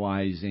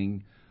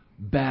rationalizing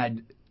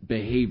bad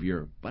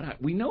behavior.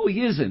 But we know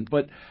he isn't.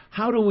 But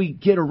how do we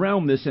get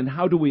around this, and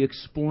how do we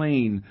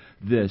explain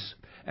this?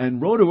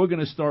 And Rhoda, we're going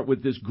to start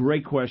with this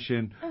great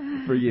question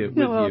for you.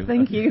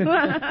 Thank you.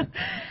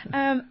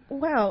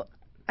 Well,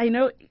 I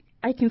know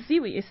I can see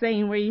what you're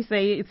saying, where you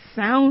say it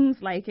sounds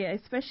like it,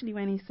 especially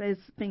when he says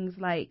things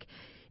like,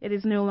 "It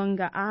is no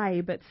longer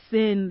I, but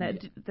sin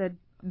that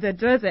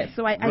does it."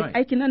 So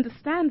I can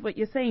understand what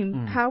you're saying.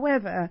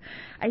 However,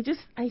 I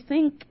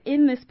think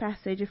in this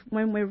passage,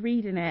 when we're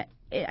reading it,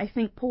 I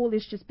think Paul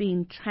is just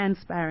being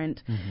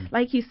transparent.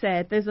 Like you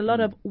said, there's a lot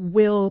of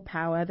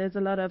willpower. There's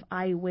a lot of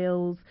I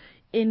wills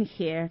in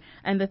here,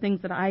 and the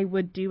things that I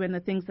would do and the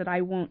things that I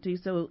won't do.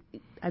 So,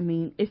 I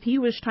mean, if he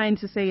was trying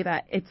to say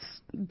that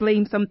it's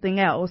blame something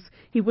else,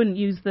 he wouldn't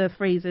use the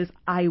phrases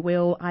I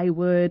will, I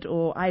would,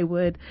 or I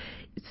would.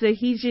 So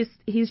he's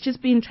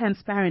just being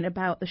transparent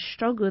about the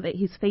struggle that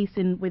he's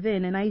facing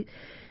within, and I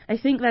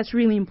think that's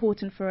really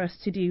important for us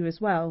to do as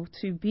well,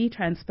 to be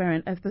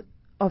transparent of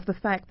the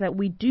fact that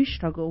we do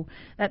struggle,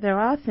 that there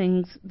are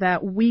things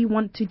that we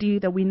want to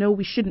do that we know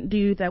we shouldn't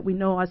do, that we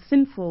know are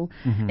sinful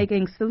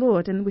against the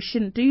Lord, and we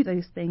shouldn't do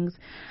those things.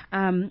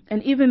 And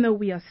even though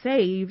we are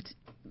saved,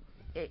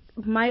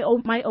 my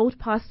old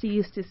pastor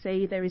used to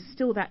say there is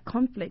still that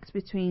conflict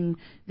between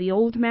the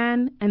old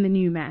man and the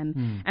new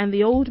man. And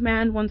the old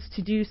man wants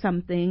to do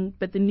something,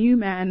 but the new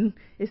man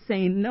is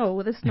saying,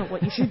 no, that's not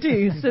what you should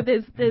do. So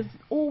there's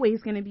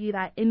always going to be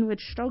that inward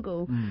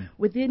struggle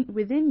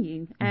within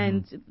you.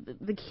 And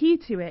the key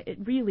to it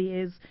really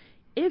is,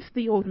 if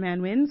the old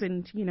man wins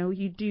and,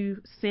 you do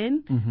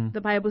sin, the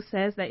Bible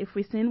says that if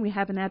we sin, we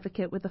have an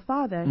advocate with the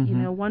Father.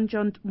 1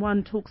 John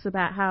 1 talks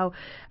about how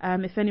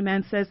if any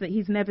man says that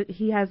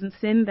he hasn't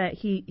sinned, that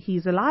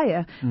he's a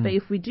liar. But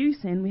if we do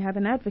sin, we have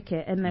an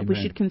advocate, and that we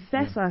should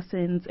confess our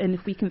sins. And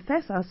if we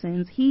confess our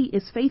sins, he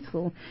is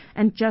faithful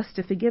and just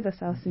to forgive us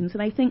our sins.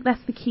 And I think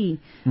that's the key.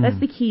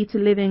 That's the key to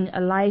living a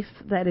life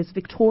that is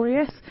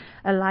victorious,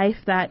 a life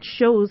that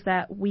shows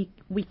that we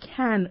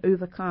can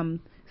overcome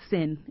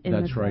sin in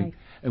this life. That's right.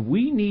 And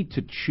we need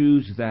to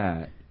choose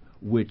that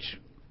which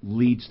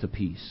leads to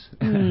peace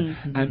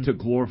and to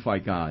glorify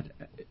God,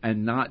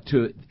 and not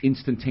to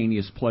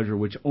instantaneous pleasure,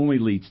 which only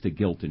leads to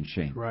guilt and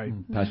shame. Right.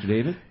 Pastor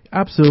David?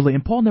 Absolutely.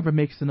 And Paul never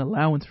makes an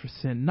allowance for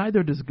sin.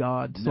 Neither does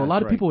God. So a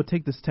lot of people would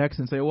take this text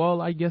and say,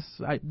 well, I guess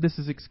this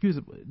is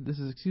excusable. This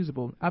is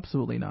excusable.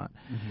 Absolutely not.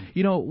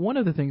 One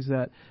of the things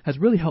that has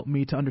really helped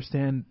me to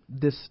understand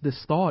this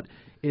thought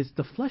is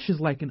the flesh is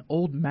like an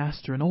old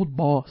master, an old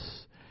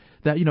boss.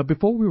 That,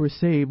 before we were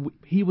saved,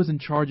 he was in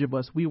charge of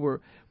us. We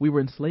were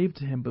enslaved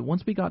to him. But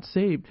once we got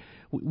saved,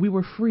 we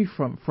were free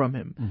from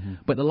him.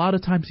 But a lot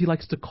of times he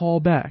likes to call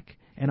back,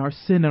 and our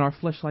sin and our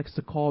flesh likes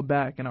to call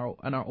back, and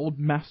our old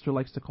master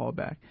likes to call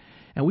back.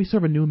 And we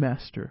serve a new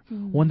master,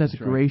 one that's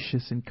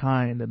gracious and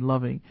kind and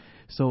loving.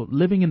 So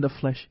living in the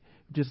flesh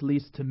just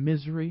leads to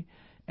misery.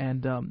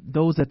 And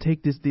those that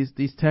take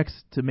these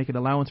texts to make an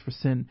allowance for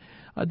sin,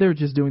 they're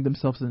just doing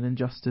themselves an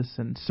injustice,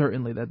 and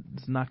certainly that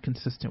is not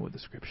consistent with the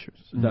Scriptures.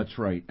 That's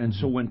right. And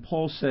so when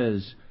Paul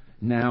says,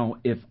 now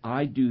if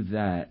I do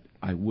that,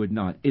 I would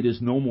not, it is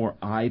no more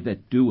I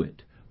that do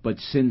it, but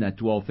sin that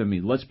dwelleth in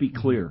me. Let's be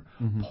clear.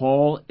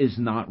 Paul is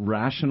not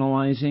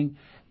rationalizing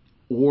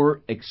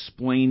or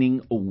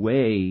explaining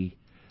away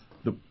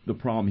the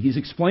problem. He's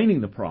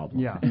explaining the problem.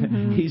 Yeah.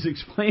 He's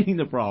explaining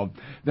the problem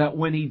that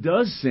when he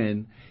does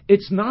sin,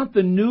 it's not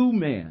the new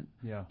man.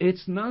 Yeah.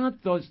 It's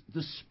not the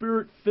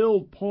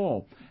Spirit-filled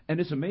Paul. And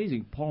it's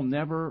amazing. Paul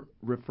never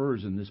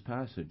refers in this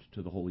passage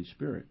to the Holy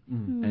Spirit.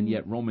 And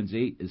yet Romans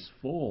 8 is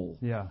full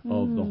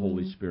of the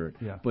Holy Spirit.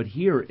 Yeah. But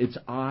here it's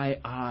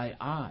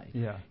I.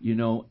 Yeah.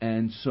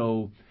 And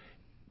so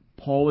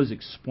Paul is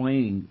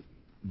explaining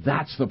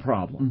that's the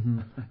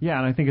problem. Yeah,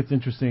 and I think it's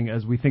interesting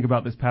as we think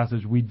about this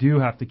passage, we do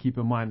have to keep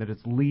in mind that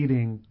it's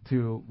leading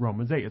to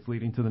Romans 8. It's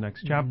leading to the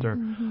next chapter.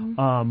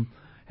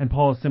 And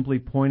Paul is simply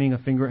pointing a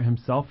finger at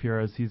himself here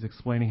as he's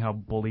explaining how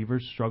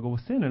believers struggle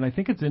with sin. And I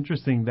think it's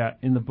interesting that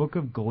in the book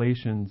of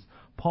Galatians,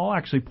 Paul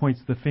actually points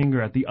the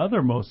finger at the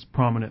other most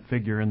prominent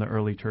figure in the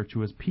early church, who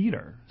was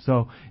Peter.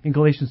 So in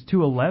Galatians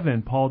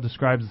 2:11, Paul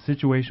describes a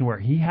situation where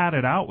he had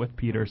it out with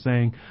Peter,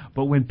 saying,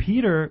 "But when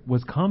Peter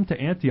was come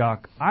to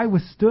Antioch, I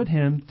withstood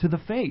him to the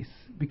face,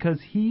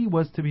 because he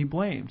was to be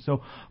blamed."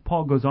 So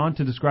Paul goes on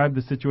to describe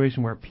the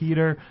situation where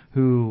Peter,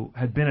 who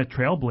had been a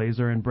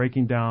trailblazer in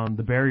breaking down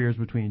the barriers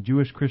between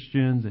Jewish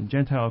Christians and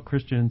Gentile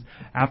Christians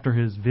after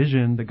his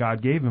vision that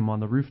God gave him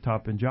on the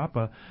rooftop in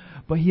Joppa,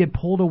 but he had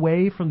pulled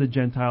away from the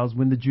Gentiles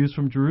when the Jews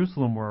from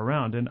Jerusalem were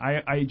around. And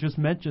I just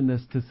mentioned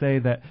this to say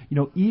that,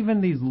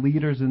 even these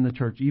leaders in the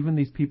church, even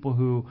these people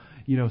who,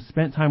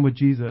 spent time with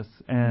Jesus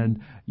and,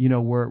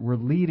 were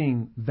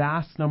leading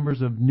vast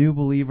numbers of new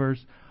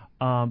believers,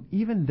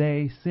 even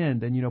they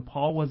sinned. And,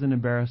 Paul wasn't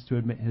embarrassed to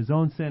admit his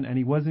own sin, and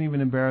he wasn't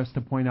even embarrassed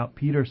to point out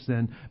Peter's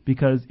sin,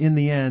 because in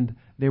the end,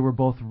 they were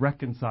both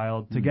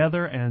reconciled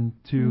together and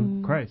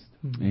to Christ.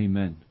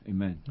 Amen.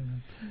 Amen.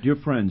 Dear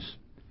friends,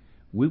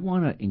 we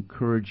want to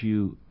encourage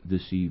you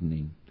this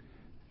evening.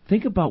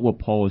 Think about what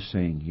Paul is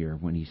saying here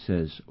when he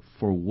says,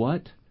 "For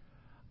what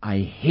I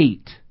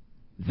hate,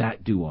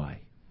 that do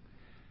I."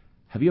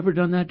 Have you ever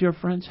done that, dear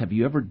friends? Have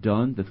you ever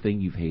done the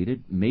thing you've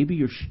hated? Maybe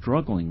you're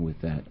struggling with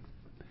that.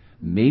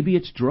 Maybe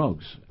it's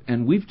drugs.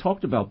 And we've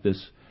talked about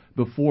this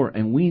before,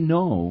 and we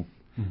know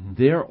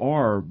there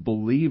are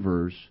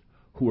believers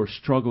who are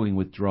struggling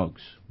with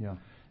drugs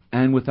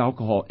and with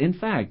alcohol. In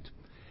fact,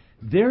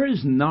 there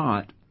is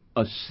not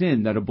a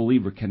sin that a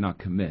believer cannot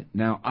commit.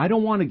 Now, I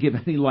don't want to give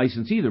any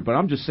license either, but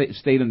I'm just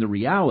stating the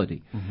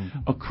reality.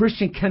 A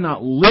Christian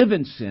cannot live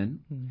in sin.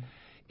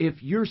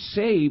 If you're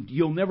saved,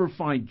 you'll never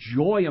find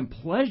joy and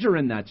pleasure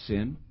in that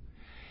sin.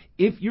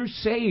 If you're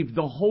saved,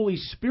 the Holy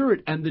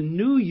Spirit and the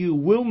new you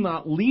will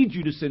not lead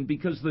you to sin,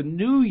 because the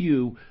new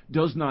you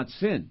does not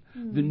sin.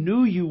 The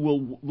new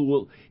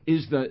you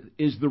is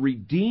the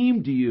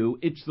redeemed you.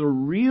 It's the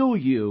real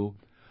you.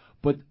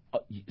 But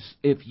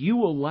if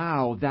you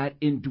allow that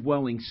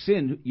indwelling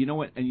sin, you know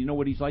what? And you know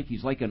what he's like?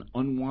 He's like an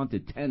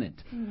unwanted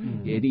tenant,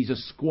 and he's a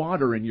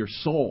squatter in your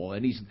soul,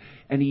 and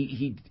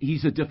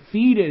he's a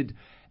defeated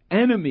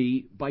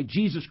enemy by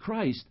Jesus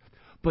Christ.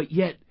 But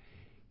yet,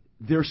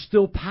 there's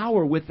still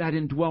power with that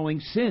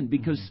indwelling sin,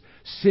 because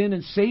sin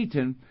and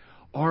Satan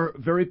are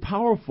very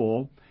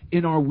powerful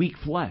in our weak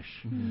flesh.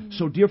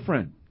 So, dear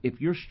friend, if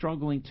you're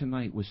struggling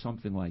tonight with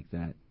something like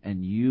that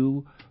and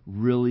you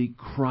really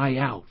cry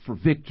out for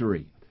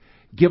victory,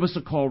 give us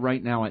a call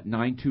right now at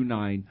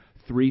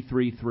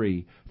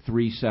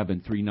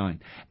 929-333-3739.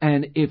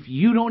 And if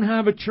you don't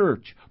have a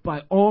church,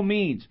 by all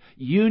means,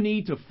 you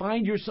need to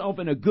find yourself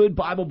in a good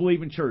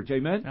Bible-believing church.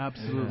 Amen?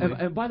 Absolutely.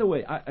 And by the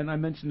way, I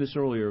mentioned this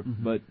earlier,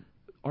 but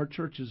our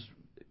church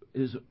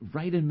is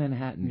right in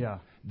Manhattan. Yeah.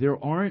 There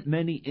aren't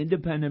many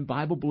independent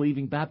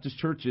Bible-believing Baptist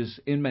churches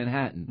in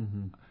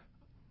Manhattan.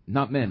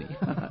 Not many.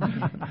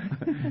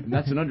 And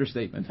that's an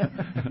understatement.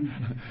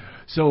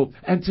 So,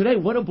 and today,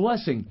 what a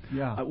blessing.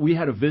 Yeah. We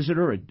had a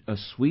visitor, a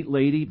sweet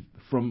lady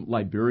from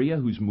Liberia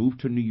who's moved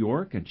to New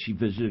York, and she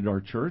visited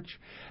our church.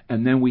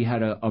 And then we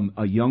had a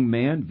young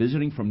man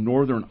visiting from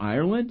Northern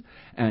Ireland,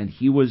 and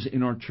he was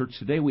in our church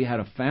today. We had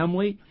a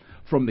family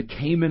from the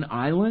Cayman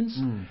Islands,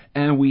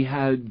 and we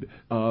had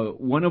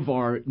one of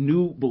our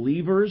new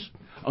believers,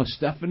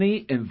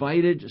 Stephanie,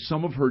 invited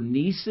some of her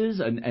nieces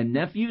and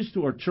nephews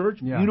to our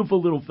church,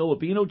 beautiful little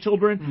Filipino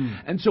children.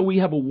 And so we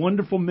have a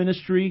wonderful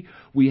ministry.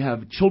 We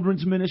have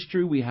children's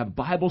ministry. We have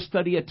Bible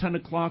study at 10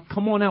 o'clock.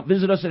 Come on out,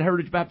 visit us at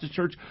Heritage Baptist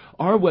Church.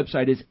 Our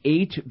website is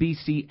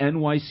hbcnyc.org.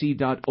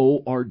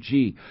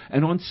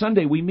 And on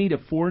Sunday, we meet at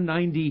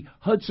 490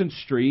 Hudson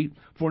Street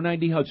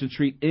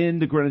in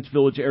the Greenwich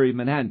Village area of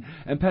Manhattan.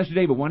 And Pastor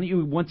David, why don't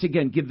you once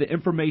again give the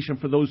information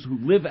for those who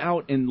live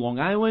out in Long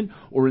Island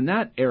or in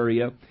that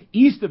area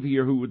east of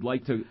here who would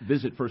like to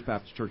visit First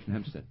Baptist Church in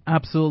Hempstead?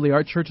 Absolutely.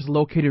 Our church is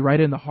located right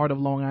in the heart of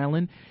Long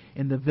Island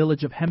in the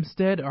village of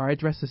Hempstead. Our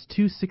address is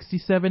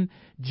 267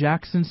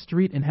 Jackson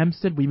Street in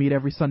Hempstead. We meet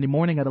every Sunday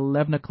morning at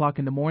 11 o'clock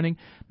in the morning,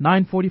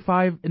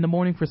 9:45 in the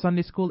morning for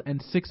Sunday school,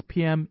 and 6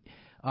 p.m.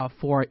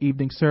 For our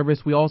evening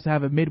service. We also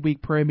have a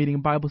midweek prayer meeting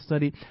and Bible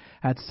study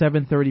at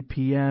 7:30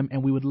 p.m.,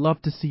 and we would love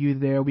to see you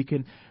there. We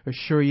can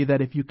assure you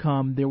that if you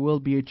come, there will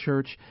be a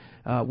church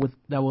that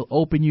will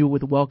open you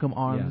with welcome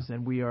arms,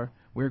 and we're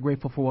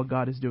grateful for what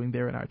God is doing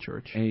there in our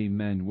church.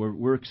 Amen.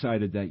 We're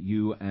excited that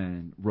you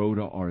and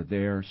Rhoda are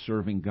there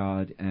serving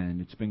God,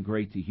 and it's been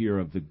great to hear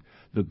of the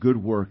good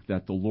work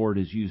that the Lord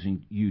is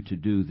using you to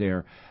do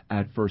there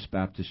at First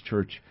Baptist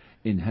Church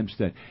in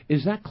Hempstead.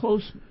 Is that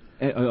close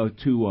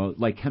to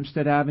like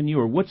Hempstead Avenue,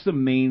 or what's the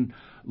main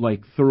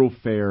like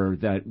thoroughfare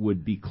that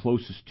would be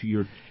closest to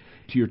your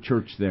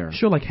church there?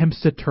 Sure, like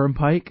Hempstead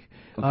Turnpike.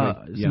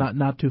 Okay, it's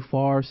not too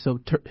far. So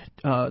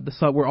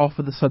we're off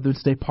of the Southern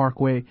State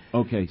Parkway.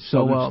 Okay,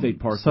 Southern State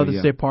Parkway. Southern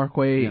State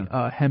Parkway,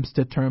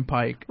 Hempstead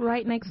Turnpike.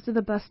 Right next to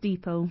the bus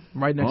depot.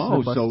 Right next to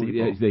the bus depot.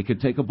 Yeah, they could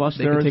take a bus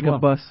they there could as take well. a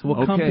bus.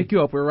 We'll come pick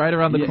you up. We're right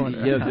around the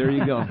corner. Yeah, there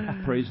you go.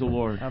 Praise the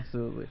Lord.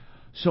 Absolutely.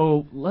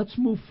 So let's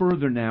move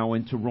further now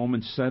into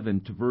Romans 7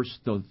 to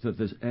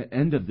the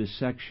end of this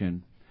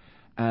section,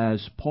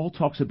 as Paul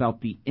talks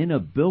about the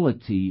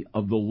inability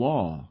of the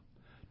law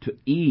to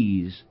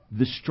ease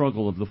the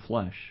struggle of the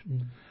flesh.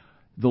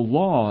 The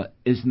law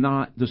is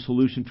not the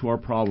solution to our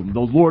problem. The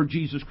Lord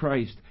Jesus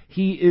Christ,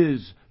 He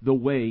is the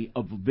way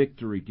of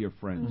victory, dear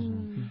friends.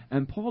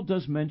 And Paul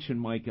does mention,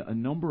 Micah, a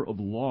number of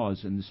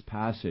laws in this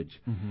passage.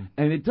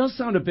 And it does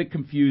sound a bit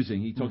confusing.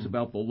 He talks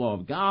about the law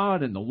of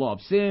God and the law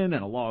of sin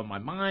and the law of my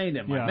mind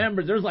and my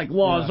members. There's like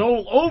laws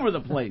all over the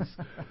place.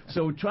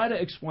 So try to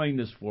explain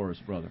this for us,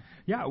 brother.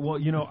 Yeah, well,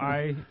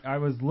 I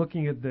was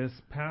looking at this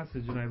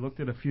passage and I looked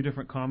at a few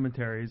different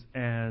commentaries,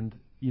 and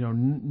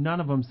none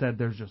of them said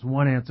there's just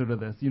one answer to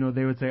this.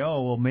 They would say,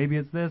 oh, well, maybe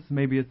it's this,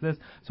 maybe it's this.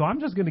 So I'm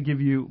just going to give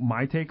you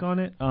my take on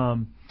it.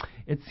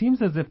 It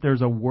seems as if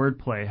there's a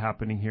wordplay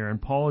happening here,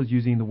 and Paul is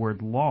using the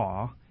word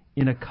law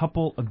in a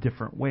couple of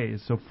different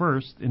ways. So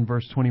first, in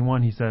verse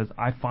 21, he says,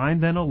 I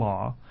find then a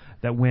law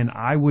that when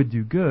I would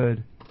do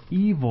good,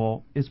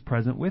 evil is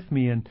present with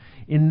me. And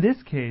in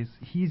this case,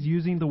 he's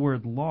using the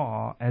word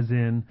law as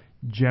in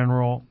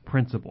general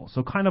principle.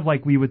 So kind of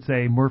like we would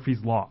say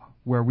Murphy's Law,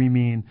 where we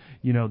mean,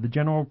 the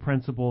general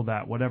principle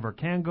that whatever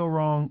can go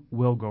wrong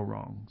will go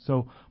wrong.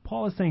 So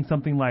Paul is saying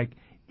something like,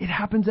 it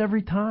happens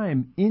every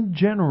time. In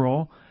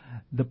general,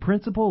 the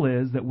principle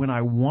is that when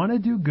I want to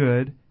do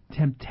good,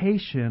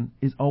 temptation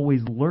is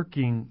always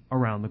lurking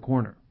around the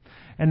corner.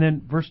 And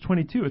then verse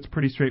 22, it's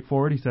pretty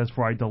straightforward. He says,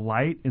 for I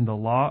delight in the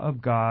law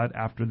of God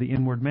after the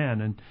inward man.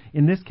 And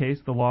in this case,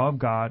 the law of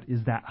God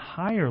is that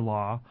higher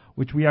law,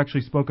 which we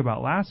actually spoke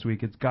about last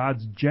week. It's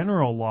God's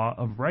general law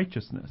of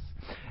righteousness.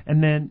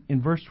 And then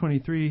in verse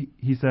 23,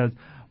 he says,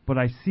 but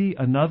I see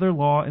another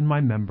law in my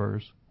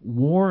members,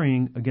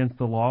 warring against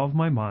the law of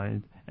my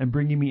mind and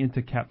bringing me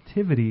into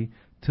captivity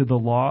to the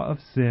law of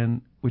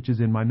sin, which is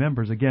in my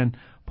members. Again,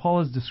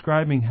 Paul is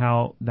describing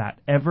how that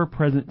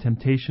ever-present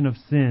temptation of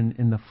sin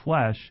in the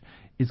flesh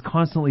is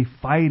constantly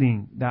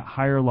fighting that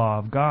higher law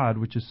of God,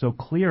 which is so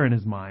clear in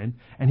his mind,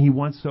 and he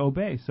wants to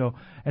obey. So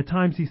at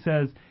times he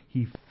says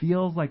he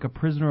feels like a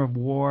prisoner of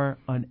war,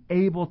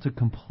 unable to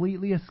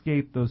completely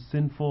escape those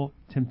sinful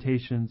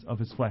temptations of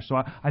his flesh. So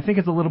I think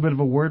it's a little bit of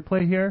a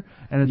wordplay here,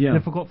 and it's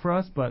difficult for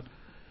us, but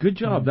Good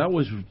job. That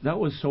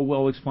was so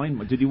well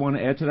explained. Did you want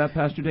to add to that,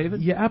 Pastor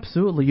David? Yeah,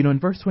 absolutely. In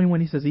verse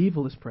 21, he says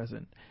evil is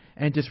present.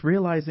 And just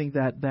realizing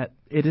that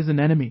it is an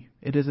enemy.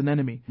 It is an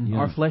enemy. Yeah.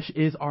 Our flesh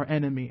is our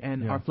enemy,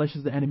 and our flesh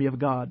is the enemy of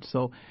God.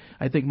 So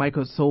I think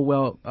Micah so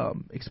well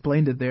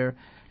explained it there.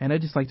 And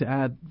I'd just like to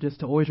add, just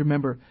to always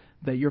remember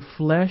that your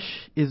flesh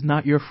is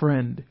not your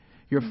friend.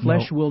 Your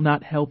flesh will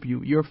not help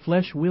you. Your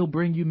flesh will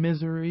bring you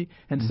misery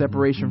and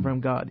separation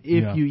from God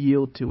if you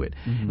yield to it.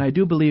 And I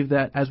do believe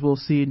that, as we'll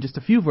see in just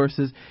a few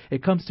verses,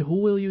 it comes to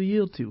who will you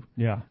yield to?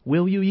 Yeah.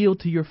 Will you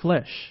yield to your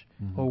flesh,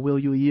 or will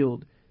you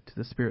yield to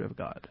the Spirit of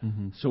God?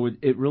 So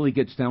it really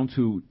gets down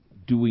to,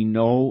 do we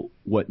know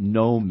what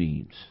no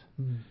means?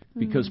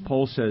 Because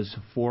Paul says,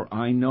 for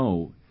I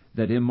know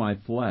that in my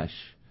flesh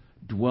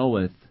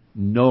dwelleth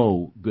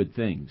no good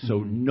thing. So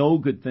no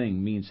good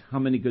thing means how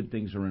many good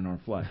things are in our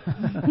flesh?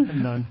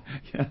 None.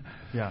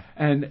 Yeah.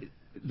 And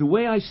the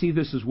way I see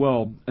this as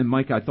well, and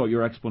Mike, I thought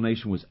your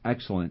explanation was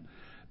excellent.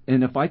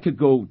 And if I could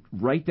go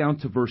right down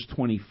to verse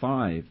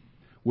 25,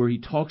 where he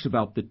talks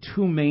about the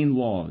two main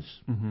laws,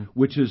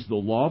 which is the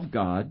law of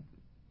God,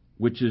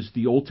 which is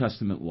the Old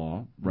Testament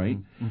law, right?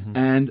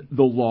 And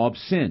the law of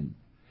sin.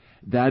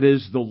 That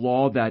is the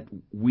law that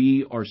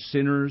we are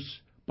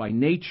sinners by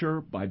nature,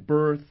 by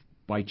birth,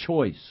 by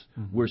choice.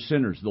 We're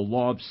sinners, the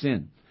law of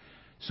sin.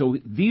 So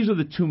these are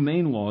the two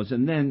main laws.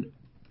 And then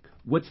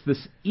what's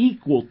this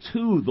equal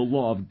to the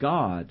law of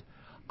God?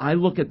 I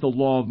look at the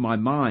law of my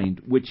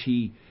mind, which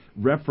he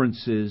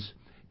references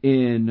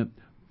in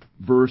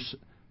verse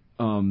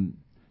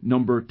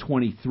number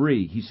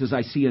 23. He says,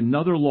 I see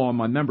another law in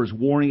my members,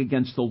 warning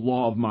against the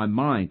law of my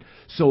mind.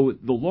 So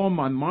the law of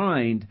my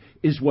mind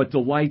is what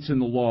delights in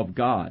the law of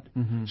God.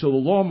 So the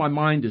law of my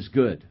mind is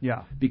good.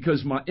 Yeah.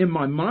 Because in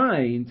my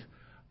mind,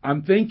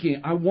 I'm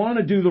thinking, I want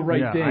to do the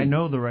right thing. I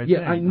know the right thing.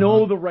 Yeah, I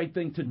know the right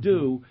thing to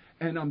do,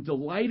 and I'm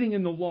delighting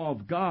in the law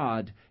of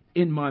God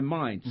in my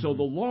mind. So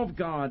the law of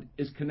God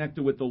is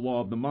connected with the law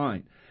of the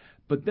mind.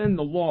 But then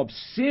the law of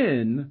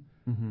sin,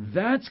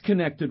 that's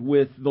connected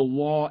with the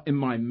law in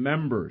my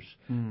members.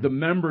 The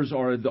members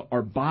are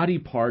our body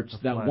parts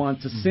that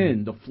want to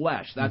sin, the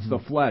flesh. That's the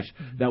flesh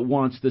that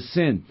wants to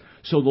sin.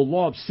 So the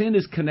law of sin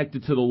is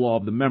connected to the law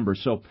of the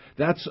members. So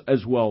that's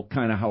as well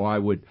kind of how I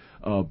would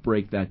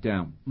break that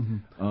down.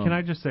 Can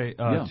I just say,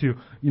 too,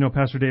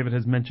 Pastor David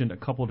has mentioned a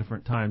couple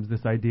different times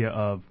this idea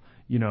of,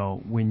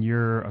 when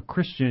you're a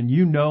Christian,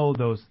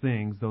 those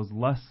things, those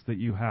lusts that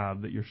you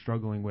have that you're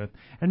struggling with.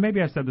 And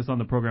maybe I said this on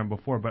the program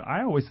before, but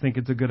I always think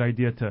it's a good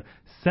idea to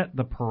set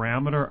the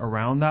parameter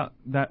around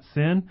that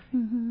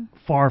sin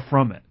far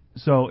from it.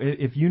 So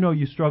if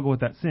you struggle with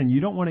that sin, you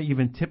don't want to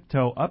even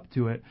tiptoe up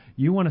to it.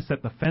 You want to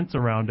set the fence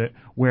around it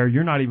where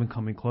you're not even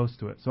coming close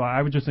to it. So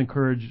I would just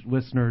encourage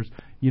listeners,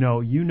 you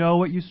know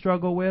what you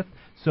struggle with,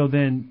 so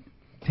then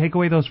take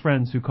away those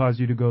friends who cause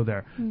you to go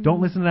there.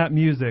 Don't listen to that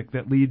music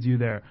that leads you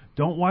there.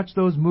 Don't watch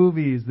those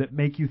movies that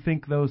make you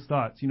think those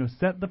thoughts.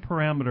 Set the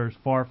parameters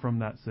far from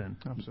that sin.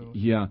 Absolutely.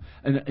 Yeah.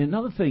 And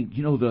another thing,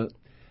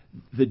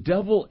 the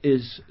devil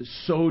is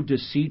so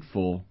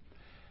deceitful,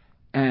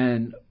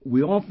 and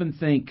we often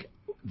think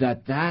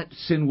that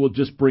sin will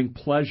just bring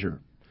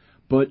pleasure.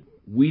 But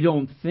we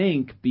don't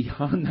think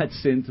beyond that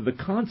sin to the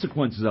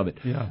consequences of it.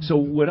 Yeah. So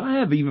what I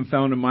have even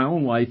found in my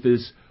own life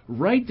is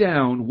write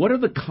down what are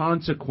the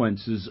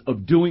consequences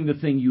of doing the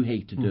thing you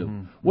hate to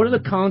do. What are the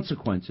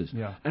consequences?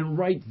 Yeah. And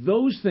write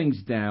those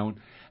things down,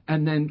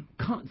 and then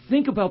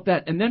think about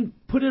that, and then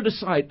put it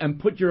aside and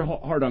put your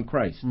heart on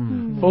Christ.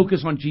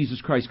 Focus on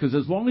Jesus Christ, because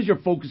as long as you're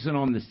focusing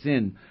on the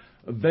sin,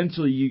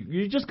 eventually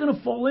you're just going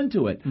to fall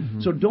into it.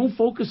 So don't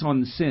focus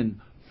on the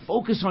sin.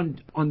 Focus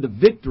on the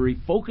victory.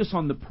 Focus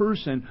on the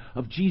person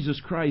of Jesus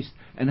Christ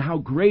and how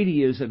great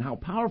He is and how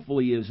powerful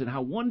He is and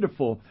how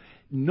wonderful.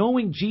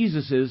 Knowing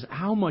Jesus is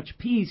how much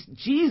peace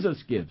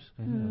Jesus gives.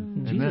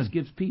 Jesus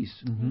gives peace.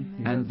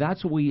 And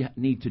that's what we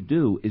need to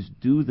do, is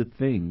do the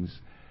things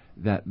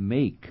that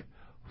make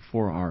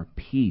for our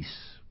peace.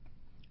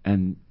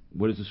 And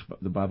what is this?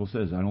 The Bible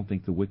says, I don't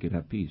think the wicked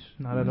have peace.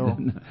 Not at all.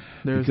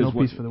 There is no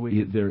peace for the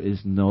wicked. There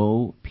is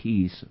no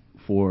peace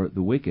for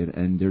the wicked,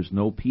 and there's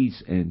no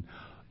peace in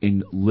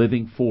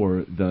living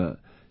for the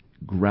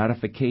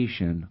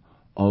gratification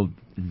of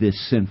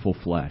this sinful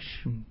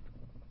flesh.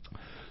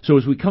 So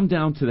as we come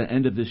down to the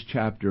end of this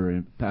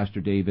chapter,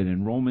 Pastor David,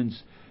 in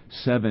Romans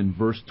 7,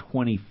 verse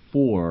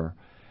 24,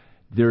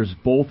 there's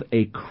both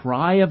a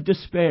cry of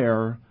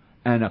despair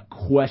and a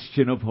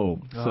question of hope.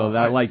 So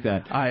I like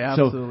that. I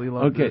absolutely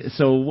love this. Okay,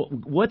 so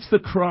what's the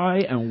cry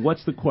and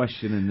what's the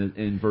question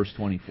in verse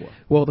 24?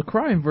 Well, the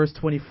cry in verse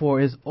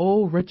 24 is,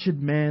 O wretched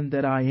man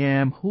that I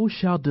am, who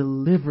shall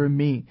deliver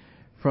me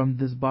from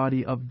this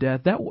body of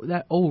death?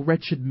 That oh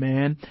wretched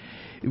man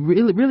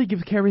really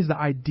carries the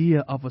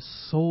idea of a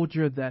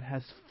soldier that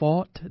has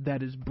fought,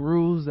 that is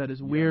bruised, that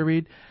is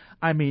wearied.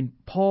 I mean,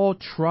 Paul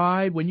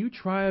tried. When you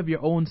try of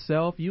your own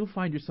self, you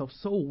find yourself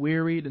so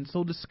wearied and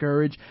so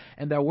discouraged.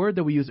 And that word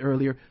that we used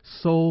earlier,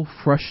 so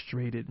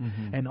frustrated.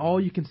 And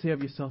all you can say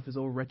of yourself is,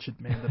 "Oh, wretched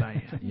man that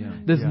I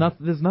am."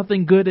 There's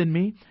nothing good in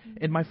me.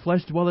 In my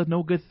flesh dwelleth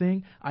no good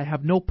thing. I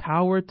have no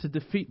power to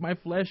defeat my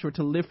flesh or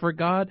to live for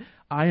God.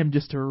 I am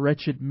just a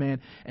wretched man.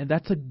 And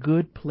that's a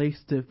good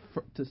place to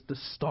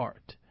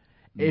start.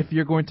 If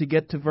you're going to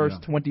get to verse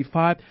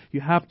 25,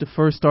 you have to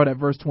first start at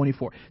verse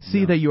 24.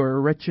 See that you're a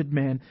wretched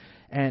man.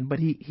 But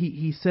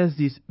he says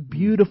these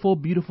beautiful,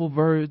 beautiful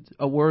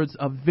words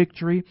of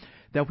victory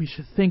that we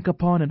should think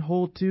upon and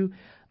hold to.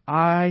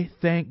 I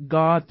thank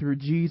God through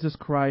Jesus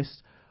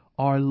Christ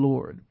our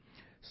Lord.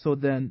 So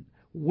then,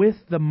 with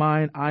the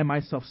mind I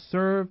myself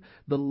serve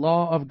the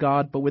law of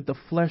God, but with the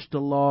flesh the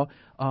law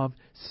of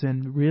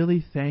sin.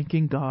 Really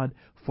thanking God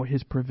for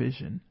His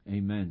provision.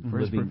 Amen. For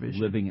His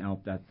provision. Living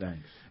out that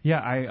thanks. Yeah,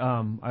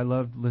 I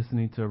loved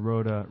listening to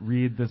Rhoda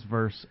read this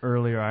verse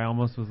earlier. I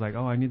almost was like,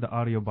 oh, I need the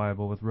audio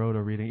Bible with Rhoda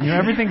reading. You know,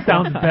 everything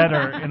sounds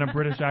better in a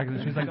British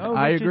accent. She's like, oh,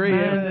 I agree.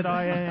 Man that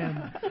I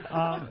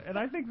am. And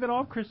I think that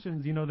all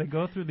Christians, you know, they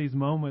go through these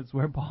moments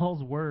where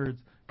Paul's words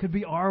could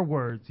be our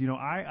words. You know,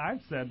 I've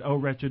said, oh,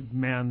 wretched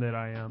man that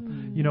I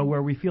am, you know,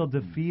 where we feel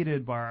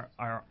defeated by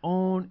our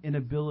own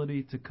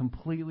inability to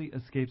completely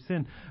escape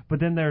sin. But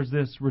then there's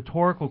this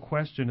rhetorical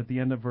question at the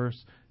end of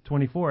verse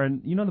 24.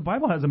 And, you know, the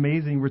Bible has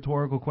amazing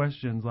rhetorical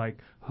questions like,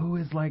 who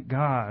is like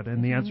God?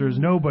 And the answer is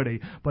nobody.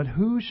 But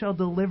who shall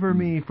deliver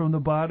me from the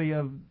body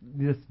of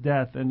this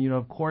death? And, you know,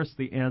 of course,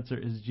 the answer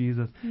is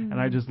Jesus. And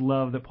I just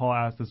love that Paul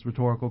asked this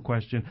rhetorical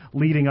question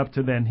leading up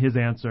to then his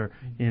answer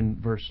in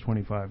verse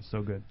 25.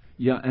 So good.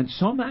 Yeah, and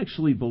some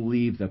actually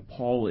believe that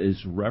Paul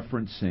is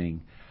referencing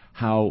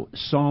how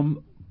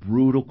some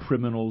brutal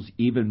criminals,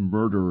 even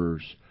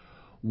murderers,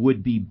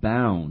 would be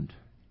bound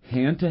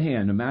hand to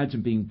hand.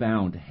 Imagine being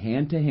bound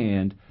hand to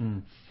hand,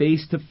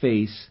 face to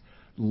face,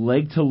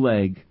 leg to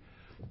leg,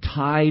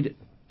 tied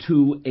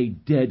to a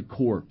dead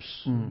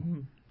corpse.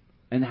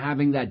 And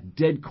having that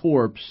dead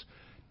corpse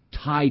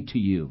tied to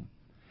you.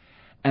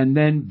 And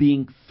then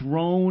being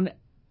thrown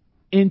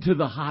into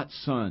the hot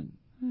sun.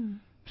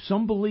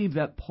 Some believe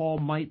that Paul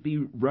might be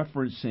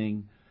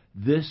referencing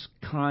this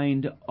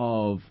kind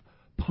of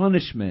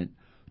punishment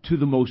to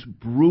the most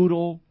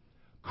brutal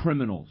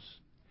criminals.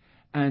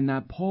 And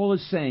that Paul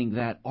is saying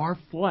that our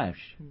flesh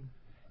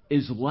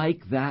is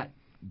like that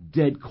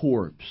dead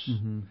corpse.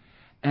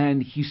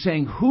 And he's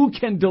saying, who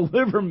can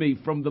deliver me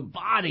from the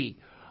body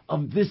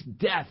of this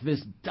death,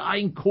 this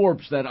dying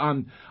corpse that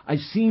I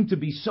seem to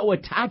be so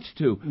attached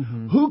to?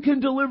 Who can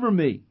deliver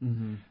me?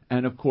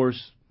 And of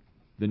course,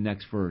 the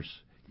next verse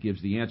gives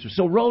the answer.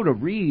 So Rhoda,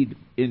 read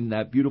in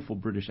that beautiful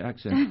British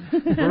accent,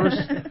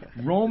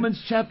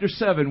 Romans chapter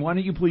 7. Why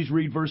don't you please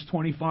read verse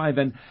 25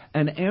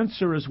 and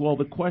answer as well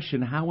the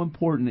question, how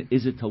important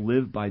is it to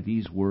live by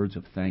these words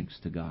of thanks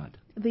to God?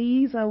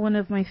 These are one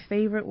of my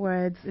favorite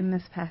words in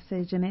this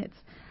passage, and it's,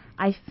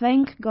 I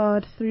thank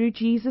God through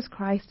Jesus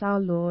Christ our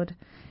Lord.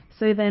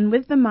 So then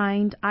with the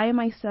mind I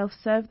myself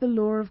serve the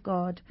law of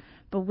God,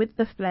 but with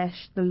the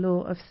flesh the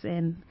law of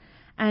sin.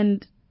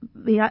 And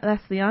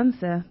that's the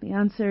answer. The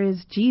answer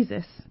is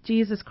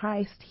Jesus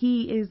Christ.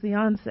 He is the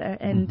answer,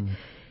 and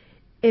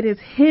it is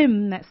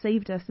Him that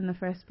saved us in the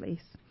first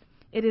place.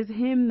 It is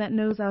Him that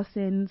knows our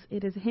sins.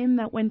 It is Him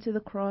that went to the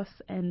cross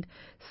and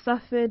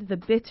suffered the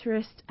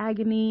bitterest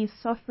agony,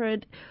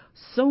 suffered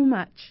so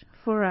much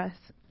for us,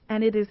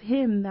 and it is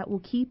Him that will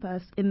keep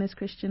us in this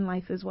Christian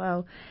life as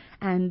well.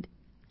 And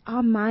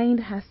our mind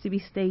has to be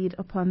stayed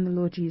upon the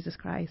Lord Jesus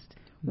Christ.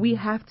 We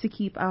have to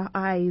keep our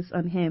eyes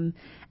on Him,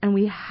 and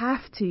we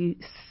have to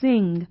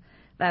sing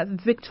that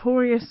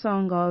victorious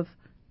song of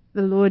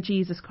the Lord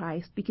Jesus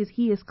Christ, because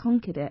He has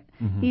conquered it.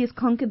 He has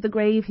conquered the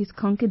grave, He's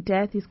conquered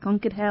death, He's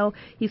conquered hell,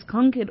 He's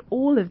conquered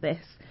all of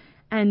this.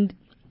 And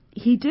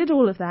He did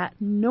all of that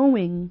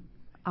knowing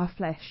our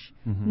flesh,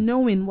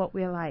 knowing what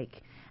we're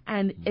like.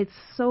 And it's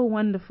so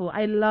wonderful.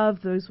 I love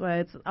those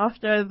words.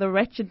 After the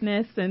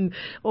wretchedness and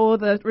all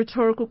the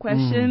rhetorical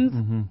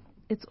questions,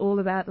 it's all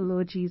about the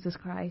Lord Jesus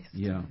Christ.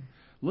 Yeah.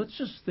 Let's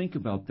just think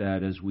about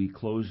that as we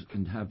close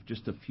and have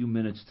just a few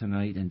minutes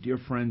tonight. And dear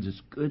friends,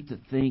 it's good to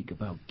think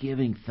about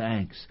giving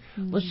thanks.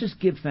 Let's just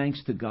give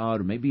thanks to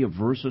God, or maybe a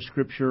verse of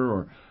Scripture,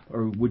 or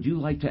would you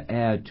like to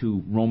add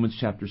to Romans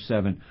chapter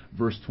 7,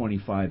 verse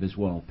 25 as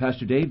well?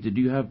 Pastor Dave, did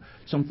you have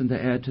something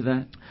to add to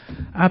that?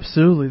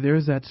 Absolutely.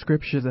 There's that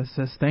Scripture that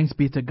says, thanks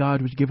be to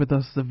God, which giveth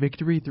us the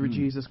victory through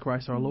Jesus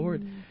Christ our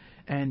Lord.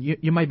 And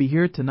you might be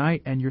here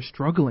tonight and you're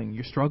struggling.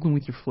 You're struggling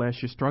with your flesh.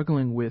 You're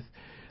struggling with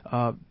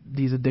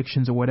these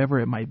addictions or whatever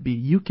it might be.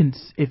 You can,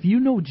 if you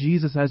know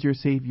Jesus as your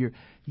Savior,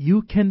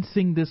 you can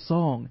sing this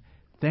song,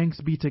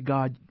 thanks be to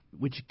God,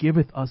 which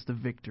giveth us the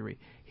victory.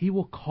 He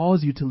will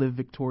cause you to live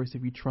victorious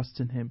if you trust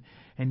in Him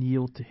and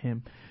yield to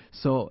Him.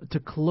 So to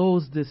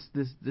close this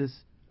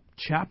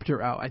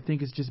chapter out, I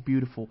think it's just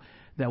beautiful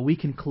that we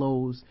can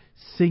close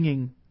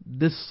singing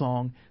this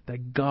song,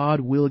 that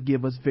God will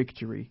give us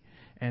victory.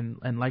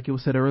 And like it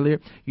was said earlier,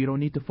 you don't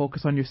need to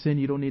focus on your sin.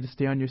 You don't need to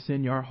stay on your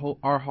sin.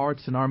 Our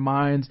hearts and our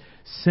minds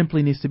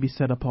simply needs to be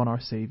set upon our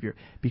Savior,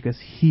 because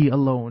He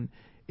alone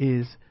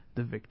is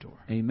the victor.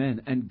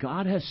 Amen. And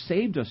God has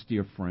saved us,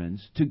 dear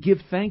friends, to give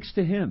thanks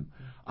to Him.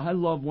 I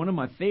love, one of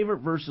my favorite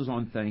verses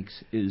on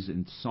thanks is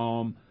in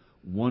Psalm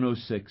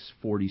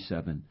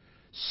 106:47.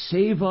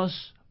 Save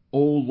us, O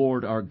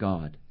Lord our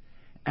God,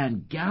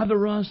 and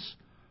gather us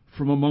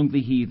from among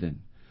the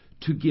heathen,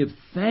 to give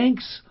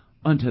thanks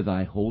unto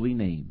thy holy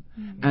name,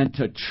 and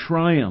to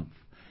triumph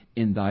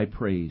in thy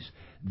praise.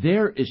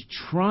 There is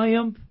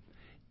triumph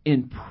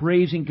in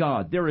praising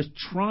God. There is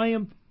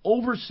triumph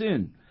over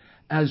sin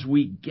as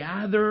we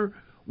gather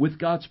with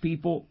God's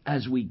people,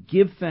 as we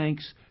give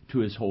thanks to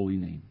His holy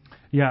name.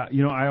 Yeah,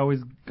 I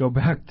always go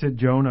back to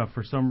Jonah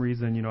for some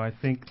reason. I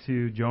think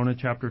to Jonah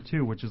chapter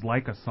 2, which is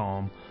like a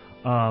psalm.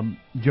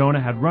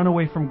 Jonah had run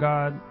away from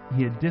God.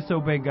 He had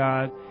disobeyed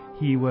God.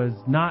 He was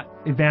not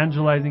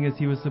evangelizing as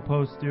he was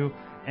supposed to.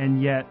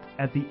 And yet,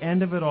 at the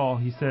end of it all,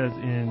 he says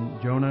in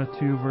Jonah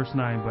 2, verse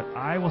 9, "But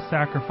I will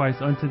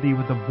sacrifice unto thee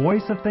with a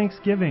voice of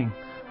thanksgiving.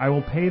 I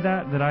will pay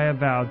that I have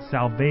vowed.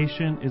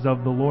 Salvation is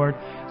of the Lord."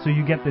 So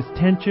you get this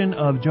tension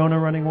of Jonah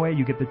running away.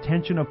 You get the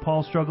tension of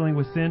Paul struggling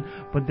with sin.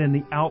 But then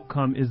the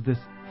outcome is this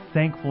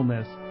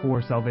thankfulness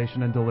for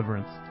salvation and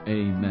deliverance.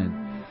 Amen.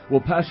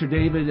 Well, Pastor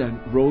David and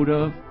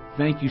Rhoda,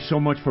 thank you so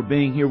much for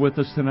being here with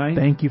us tonight.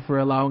 Thank you for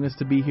allowing us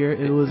to be here.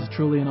 It was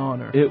truly an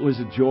honor. It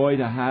was a joy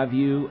to have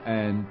you,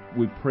 and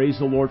we praise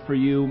the Lord for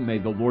you. May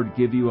the Lord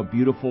give you a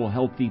beautiful,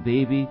 healthy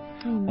baby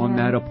on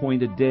that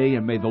appointed day,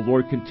 and may the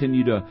Lord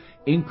continue to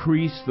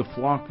increase the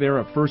flock there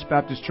at First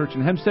Baptist Church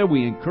in Hempstead.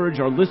 We encourage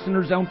our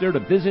listeners out there to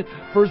visit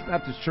First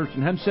Baptist Church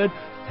in Hempstead,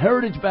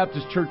 Heritage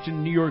Baptist Church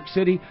in New York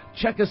City.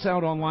 Check us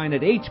out online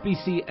at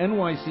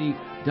hbcnyc.org.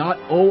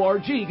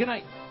 Good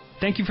night.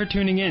 Thank you for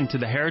tuning in to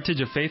the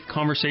Heritage of Faith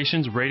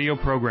Conversations radio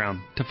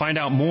program. To find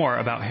out more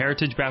about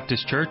Heritage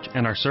Baptist Church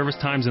and our service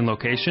times and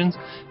locations,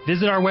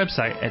 visit our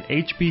website at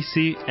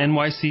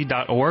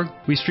hbcnyc.org.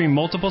 We stream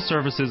multiple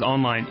services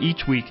online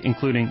each week,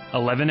 including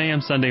 11 a.m.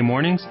 Sunday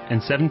mornings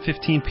and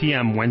 7:15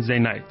 p.m. Wednesday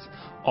nights.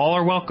 All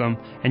are welcome,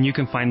 and you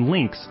can find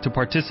links to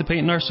participate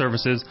in our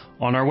services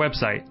on our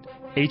website,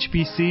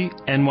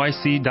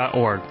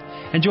 hbcnyc.org.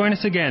 And join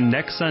us again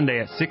next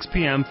Sunday at 6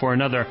 p.m. for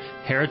another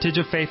Heritage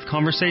of Faith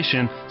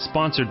conversation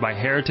sponsored by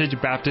Heritage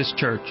Baptist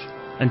Church.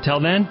 Until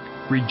then,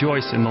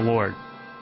 rejoice in the Lord.